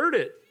 Elijah heard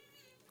it.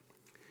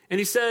 And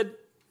he said,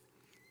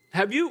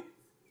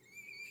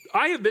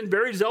 I have been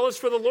very zealous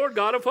for the Lord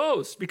God of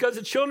hosts, because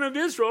the children of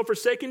Israel have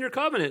forsaken your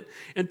covenant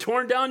and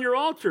torn down your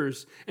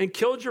altars and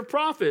killed your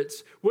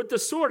prophets with the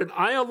sword, and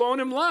I alone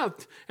am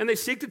left, and they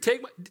seek to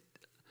take my...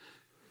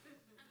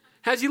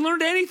 Has he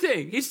learned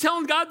anything? He's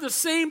telling God the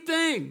same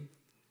thing.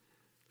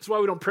 That's why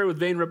we don't pray with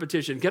vain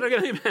repetition. Can I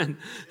get an amen?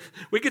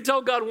 We can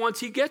tell God once,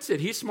 he gets it.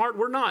 He's smart,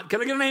 we're not.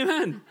 Can I get an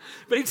amen?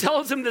 But he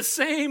tells him the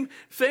same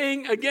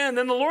thing again.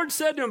 Then the Lord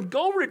said to him,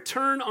 go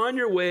return on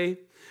your way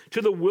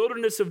to the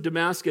wilderness of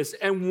Damascus,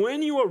 and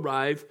when you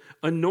arrive,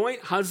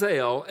 anoint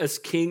Hazael as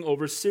king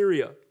over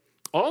Syria.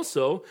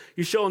 Also,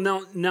 you shall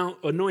now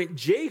anoint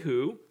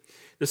Jehu,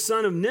 the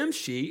son of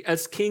Nimshi,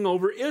 as king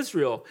over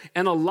Israel.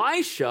 And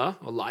Elisha,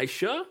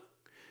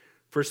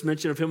 first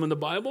mention of him in the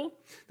Bible,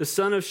 the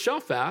son of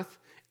Shaphat,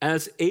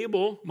 as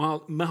Abel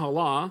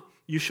Mahalah,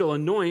 you shall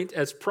anoint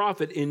as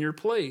prophet in your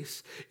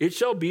place. It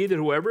shall be that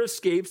whoever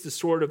escapes the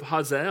sword of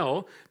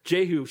Hazael,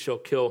 Jehu shall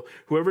kill.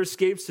 Whoever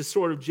escapes the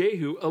sword of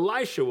Jehu,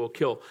 Elisha will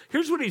kill.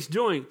 Here's what he's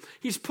doing.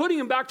 He's putting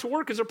him back to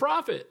work as a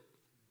prophet.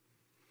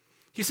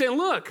 He's saying,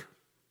 look,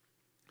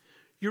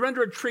 you're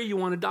under a tree, you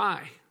want to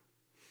die.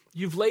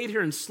 You've laid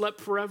here and slept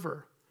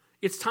forever.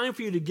 It's time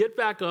for you to get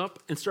back up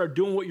and start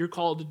doing what you're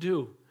called to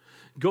do.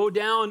 Go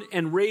down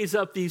and raise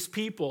up these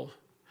people,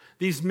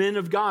 these men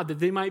of God, that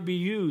they might be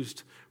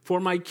used for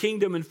my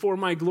kingdom and for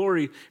my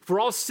glory. If we're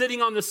all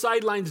sitting on the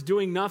sidelines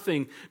doing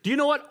nothing, do you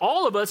know what?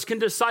 All of us can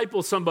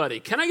disciple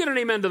somebody. Can I get an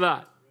amen to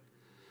that?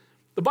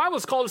 The Bible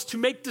has called us to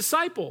make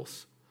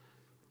disciples.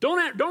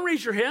 Don't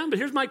raise your hand, but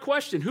here's my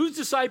question. Who's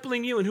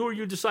discipling you and who are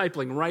you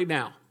discipling right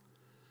now?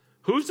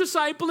 Who's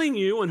discipling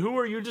you and who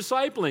are you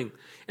discipling?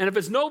 And if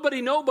it's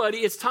nobody,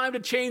 it's time to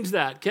change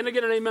that. Can I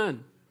get an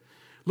amen?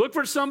 Look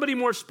for somebody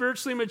more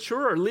spiritually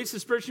mature, or at least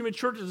as spiritually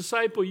mature, to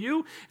disciple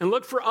you, and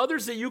look for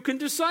others that you can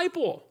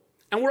disciple.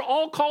 And we're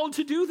all called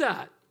to do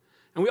that.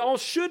 And we all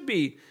should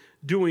be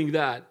doing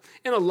that.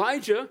 And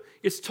Elijah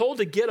is told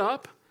to get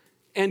up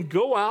and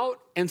go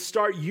out and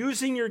start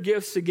using your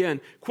gifts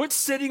again. Quit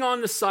sitting on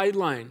the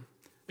sideline.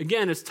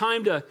 Again, it's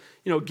time to,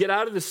 get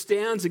out of the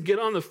stands and get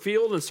on the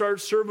field and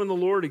start serving the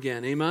Lord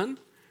again. Amen?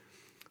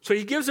 So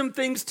he gives them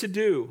things to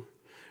do.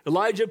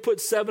 Elijah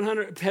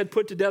had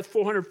put to death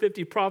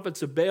 450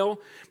 prophets of Baal,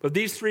 but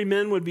these three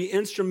men would be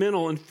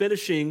instrumental in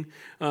finishing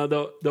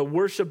the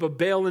worship of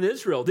Baal in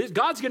Israel.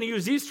 God's going to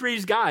use these three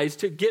guys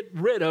to get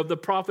rid of the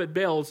prophet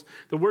Baal's,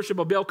 the worship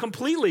of Baal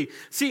completely.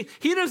 See,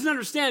 he doesn't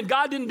understand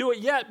God didn't do it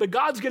yet, but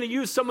God's going to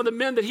use some of the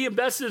men that he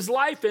invested his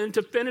life in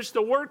to finish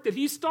the work that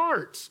he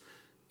starts.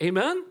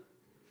 Amen?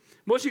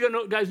 Most of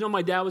you guys know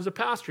my dad was a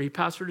pastor. He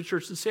pastored a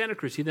church in Santa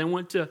Cruz. He then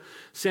went to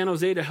San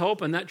Jose to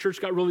help, and that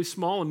church got really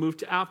small and moved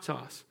to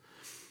Aptos.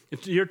 In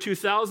the year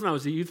 2000, I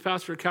was a youth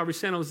pastor at Calvary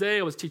San Jose.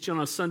 I was teaching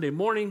on a Sunday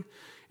morning,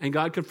 and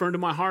God confirmed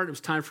in my heart it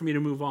was time for me to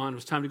move on. It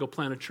was time to go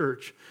plant a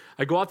church.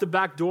 I go out the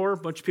back door. A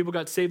bunch of people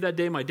got saved that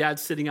day. My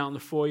dad's sitting out in the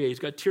foyer. He's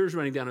got tears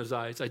running down his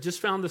eyes. I just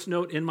found this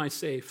note in my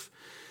safe,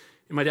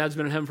 and my dad's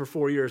been in heaven for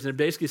 4 years, and it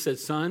basically said,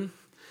 son,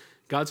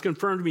 God's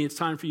confirmed to me it's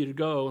time for you to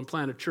go and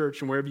plant a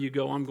church, and wherever you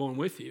go, I'm going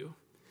with you.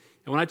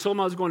 And when I told him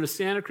I was going to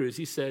Santa Cruz,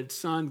 he said,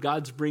 son,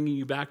 God's bringing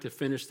you back to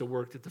finish the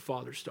work that the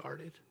Father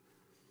started.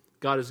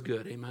 God is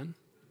good, amen?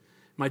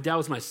 My dad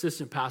was my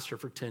assistant pastor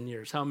for 10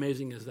 years. How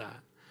amazing is that?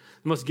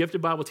 The most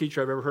gifted Bible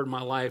teacher I've ever heard in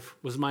my life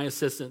was my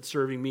assistant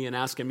serving me and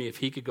asking me if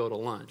he could go to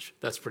lunch.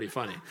 That's pretty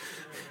funny.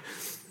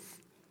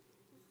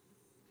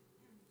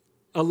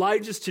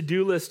 Elijah's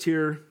to-do list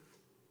here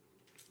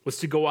was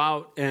to go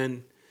out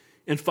and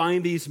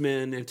find these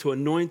men and to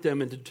anoint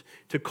them and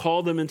to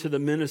call them into the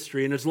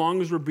ministry. And as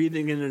long as we're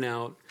breathing in and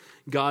out,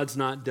 God's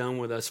not done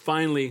with us.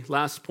 Finally,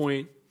 last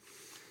point,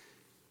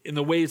 in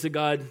the ways that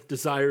God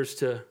desires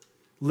to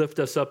lift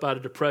us up out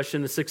of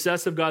depression, the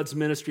success of God's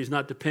ministry is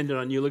not dependent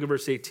on you. Look at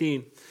verse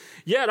 18.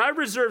 Yet I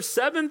reserved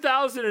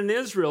 7,000 in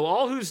Israel,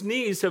 all whose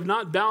knees have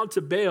not bowed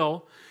to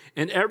Baal,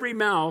 and every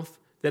mouth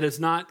that has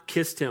not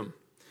kissed him.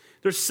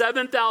 There's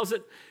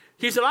 7,000.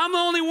 He said, I'm the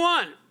only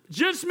one.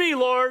 Just me,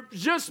 Lord,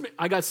 just me.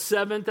 I got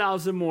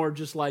 7,000 more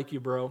just like you,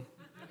 bro.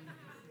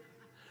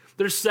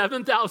 There's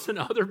 7,000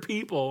 other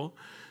people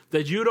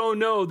that you don't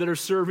know that are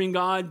serving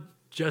God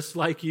just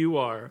like you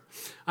are.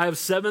 I have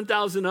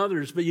 7,000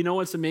 others, but you know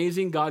what's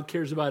amazing? God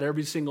cares about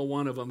every single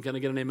one of them. Can I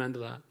get an amen to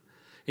that?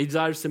 He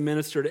desires to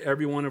minister to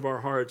every one of our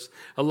hearts.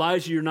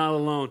 Elijah, you're not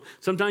alone.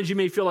 Sometimes you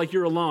may feel like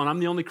you're alone. I'm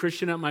the only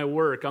Christian at my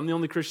work. I'm the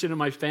only Christian in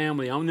my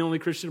family. I'm the only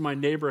Christian in my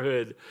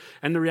neighborhood.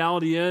 And the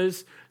reality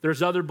is,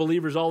 there's other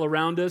believers all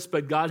around us,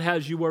 but God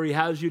has you where he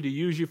has you to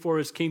use you for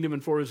his kingdom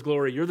and for his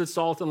glory. You're the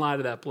salt and light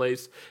of that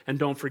place, and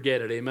don't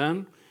forget it.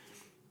 Amen?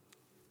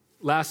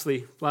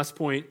 Lastly, last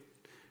point.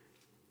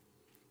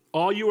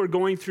 All you are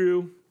going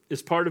through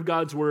is part of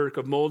God's work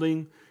of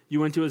molding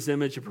you into his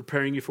image and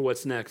preparing you for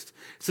what's next.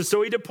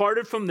 So he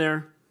departed from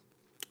there,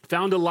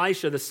 found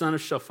Elisha, the son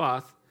of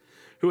Shaphat,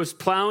 who was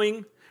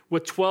plowing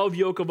with 12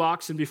 yoke of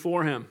oxen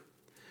before him,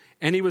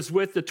 and he was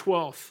with the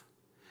 12th.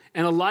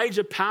 And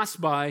Elijah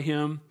passed by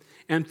him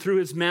and threw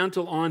his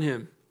mantle on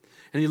him.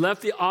 And he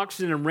left the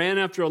oxen and ran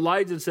after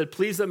Elijah and said,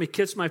 please let me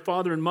kiss my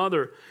father and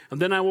mother,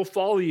 and then I will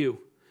follow you.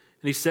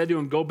 And he said to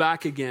him, go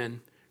back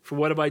again, for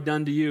what have I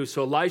done to you?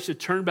 So Elisha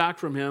turned back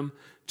from him,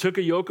 took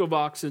a yoke of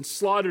oxen,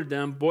 slaughtered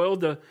them,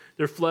 boiled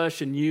their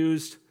flesh, and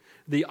used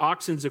the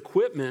oxen's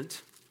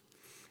equipment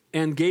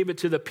and gave it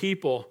to the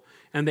people.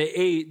 And they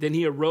ate. Then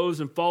he arose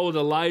and followed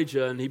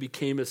Elijah, and he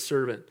became his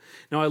servant.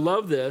 Now I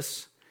love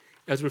this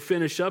as we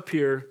finish up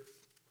here.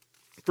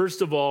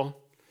 First of all,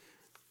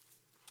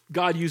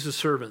 God uses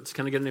servants.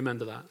 Can I get an amen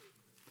to that?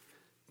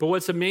 But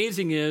what's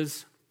amazing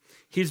is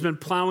he's been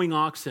plowing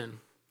oxen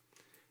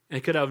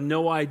and could have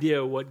no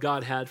idea what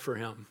God had for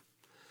him.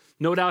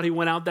 No doubt he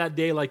went out that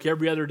day like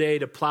every other day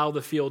to plow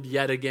the field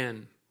yet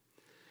again.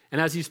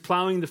 And as he's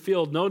plowing the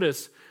field,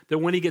 notice that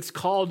when he gets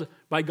called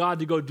by God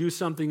to go do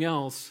something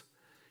else,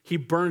 he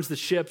burns the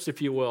ships,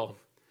 if you will.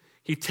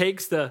 He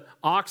takes the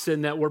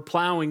oxen that were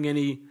plowing and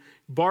he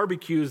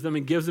barbecues them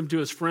and gives them to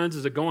his friends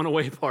as a going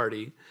away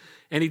party.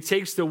 And he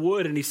takes the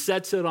wood and he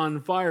sets it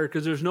on fire,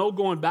 because there's no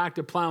going back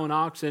to plowing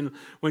oxen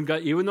when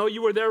God, even though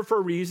you were there for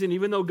a reason,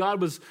 even though God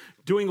was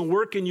doing a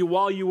work in you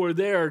while you were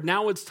there,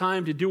 now it's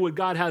time to do what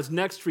God has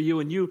next for you.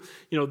 And you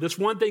know, this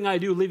one thing I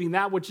do, leaving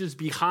that which is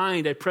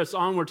behind, I press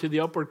onward to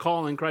the upward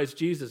call in Christ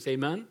Jesus.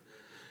 Amen.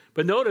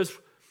 But notice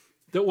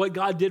that what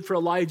God did for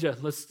Elijah,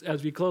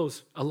 as we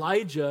close,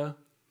 Elijah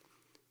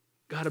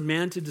got a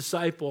man to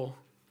disciple,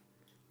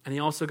 and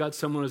he also got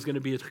someone who's going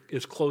to be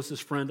his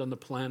closest friend on the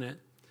planet.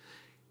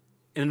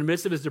 And in the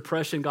midst of his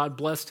depression, God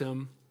blessed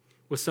him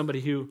with somebody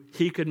who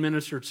he could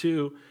minister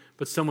to,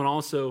 but someone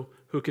also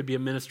who could be a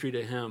ministry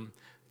to him.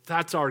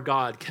 That's our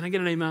God. Can I get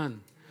an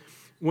amen?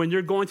 When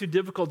you're going through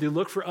difficulty,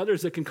 look for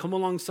others that can come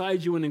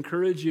alongside you and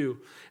encourage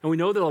you. And we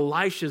know that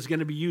Elisha is going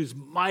to be used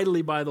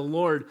mightily by the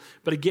Lord.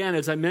 But again,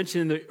 as I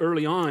mentioned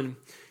early on,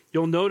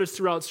 you'll notice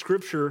throughout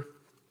Scripture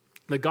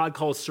that God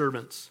calls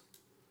servants.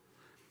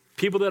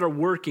 People that are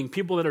working,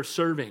 people that are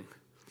serving.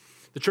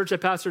 The church I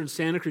pastored in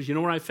Santa Cruz, you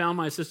know where I found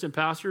my assistant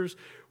pastors?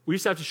 We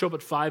used to have to show up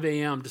at 5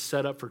 a.m. to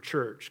set up for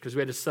church, because we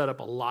had to set up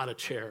a lot of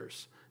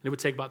chairs. And it would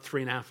take about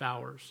 3.5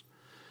 hours.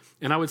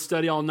 And I would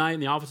study all night,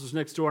 and the office was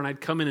next door, and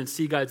I'd come in and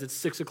see guys at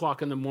 6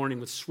 o'clock in the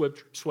morning with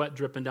sweat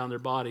dripping down their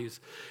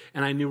bodies.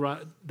 And I knew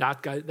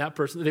that guy, that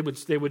person,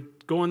 they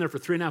would go in there for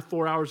 3.5,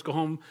 4 hours, go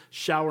home,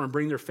 shower, and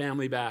bring their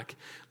family back.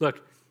 Look,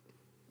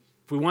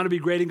 if we want to be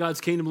great in God's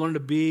kingdom, learn to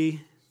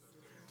be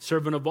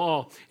servant of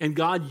all. And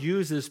God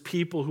uses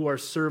people who are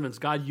servants.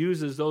 God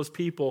uses those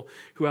people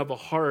who have a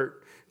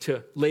heart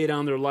to lay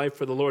down their life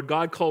for the Lord.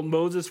 God called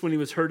Moses when he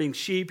was herding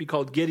sheep. He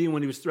called Gideon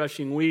when he was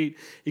threshing wheat.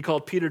 He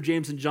called Peter,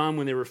 James, and John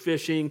when they were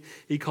fishing.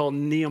 He called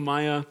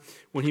Nehemiah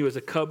when he was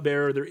a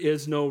cupbearer. There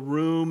is no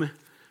room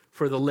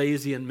for the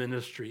lazy in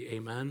ministry.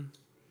 Amen.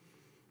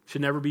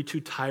 Should never be too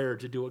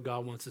tired to do what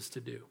God wants us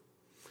to do.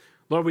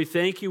 Lord, we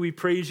thank you, we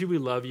praise you, we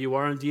love you. You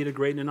are indeed a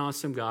great and an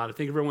awesome God. I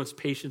thank everyone's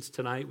patience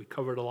tonight. We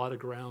covered a lot of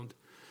ground.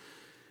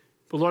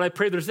 But Lord, I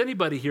pray if there's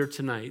anybody here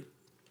tonight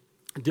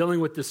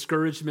dealing with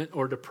discouragement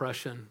or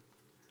depression,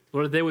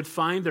 Lord, they would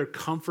find their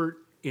comfort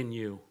in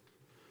you.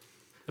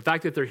 The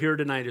fact that they're here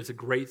tonight is a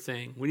great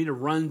thing. We need to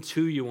run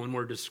to you when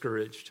we're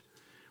discouraged.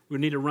 We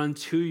need to run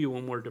to you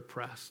when we're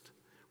depressed.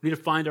 We need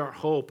to find our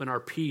hope and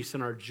our peace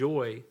and our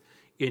joy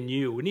in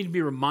you. We need to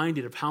be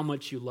reminded of how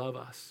much you love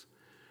us,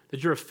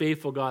 that you're a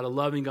faithful God, a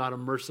loving God, a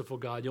merciful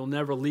God. You'll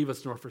never leave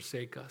us nor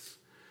forsake us.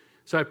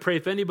 So I pray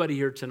if anybody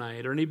here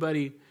tonight or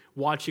anybody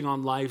watching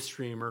on live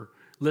stream or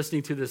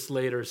listening to this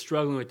later is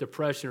struggling with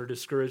depression or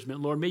discouragement,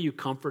 Lord, may you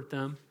comfort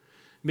them.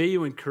 May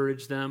you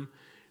encourage them.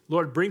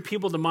 Lord, bring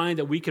people to mind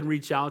that we can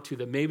reach out to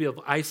that maybe have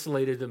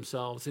isolated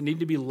themselves and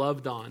need to be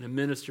loved on and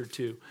ministered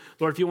to.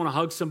 Lord, if you want to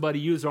hug somebody,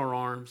 use our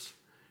arms.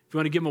 If you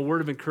want to give them a word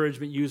of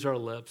encouragement, use our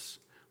lips.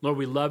 Lord,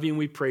 we love you and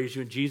we praise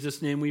you. In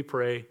Jesus' name we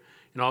pray.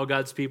 And all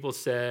God's people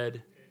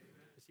said,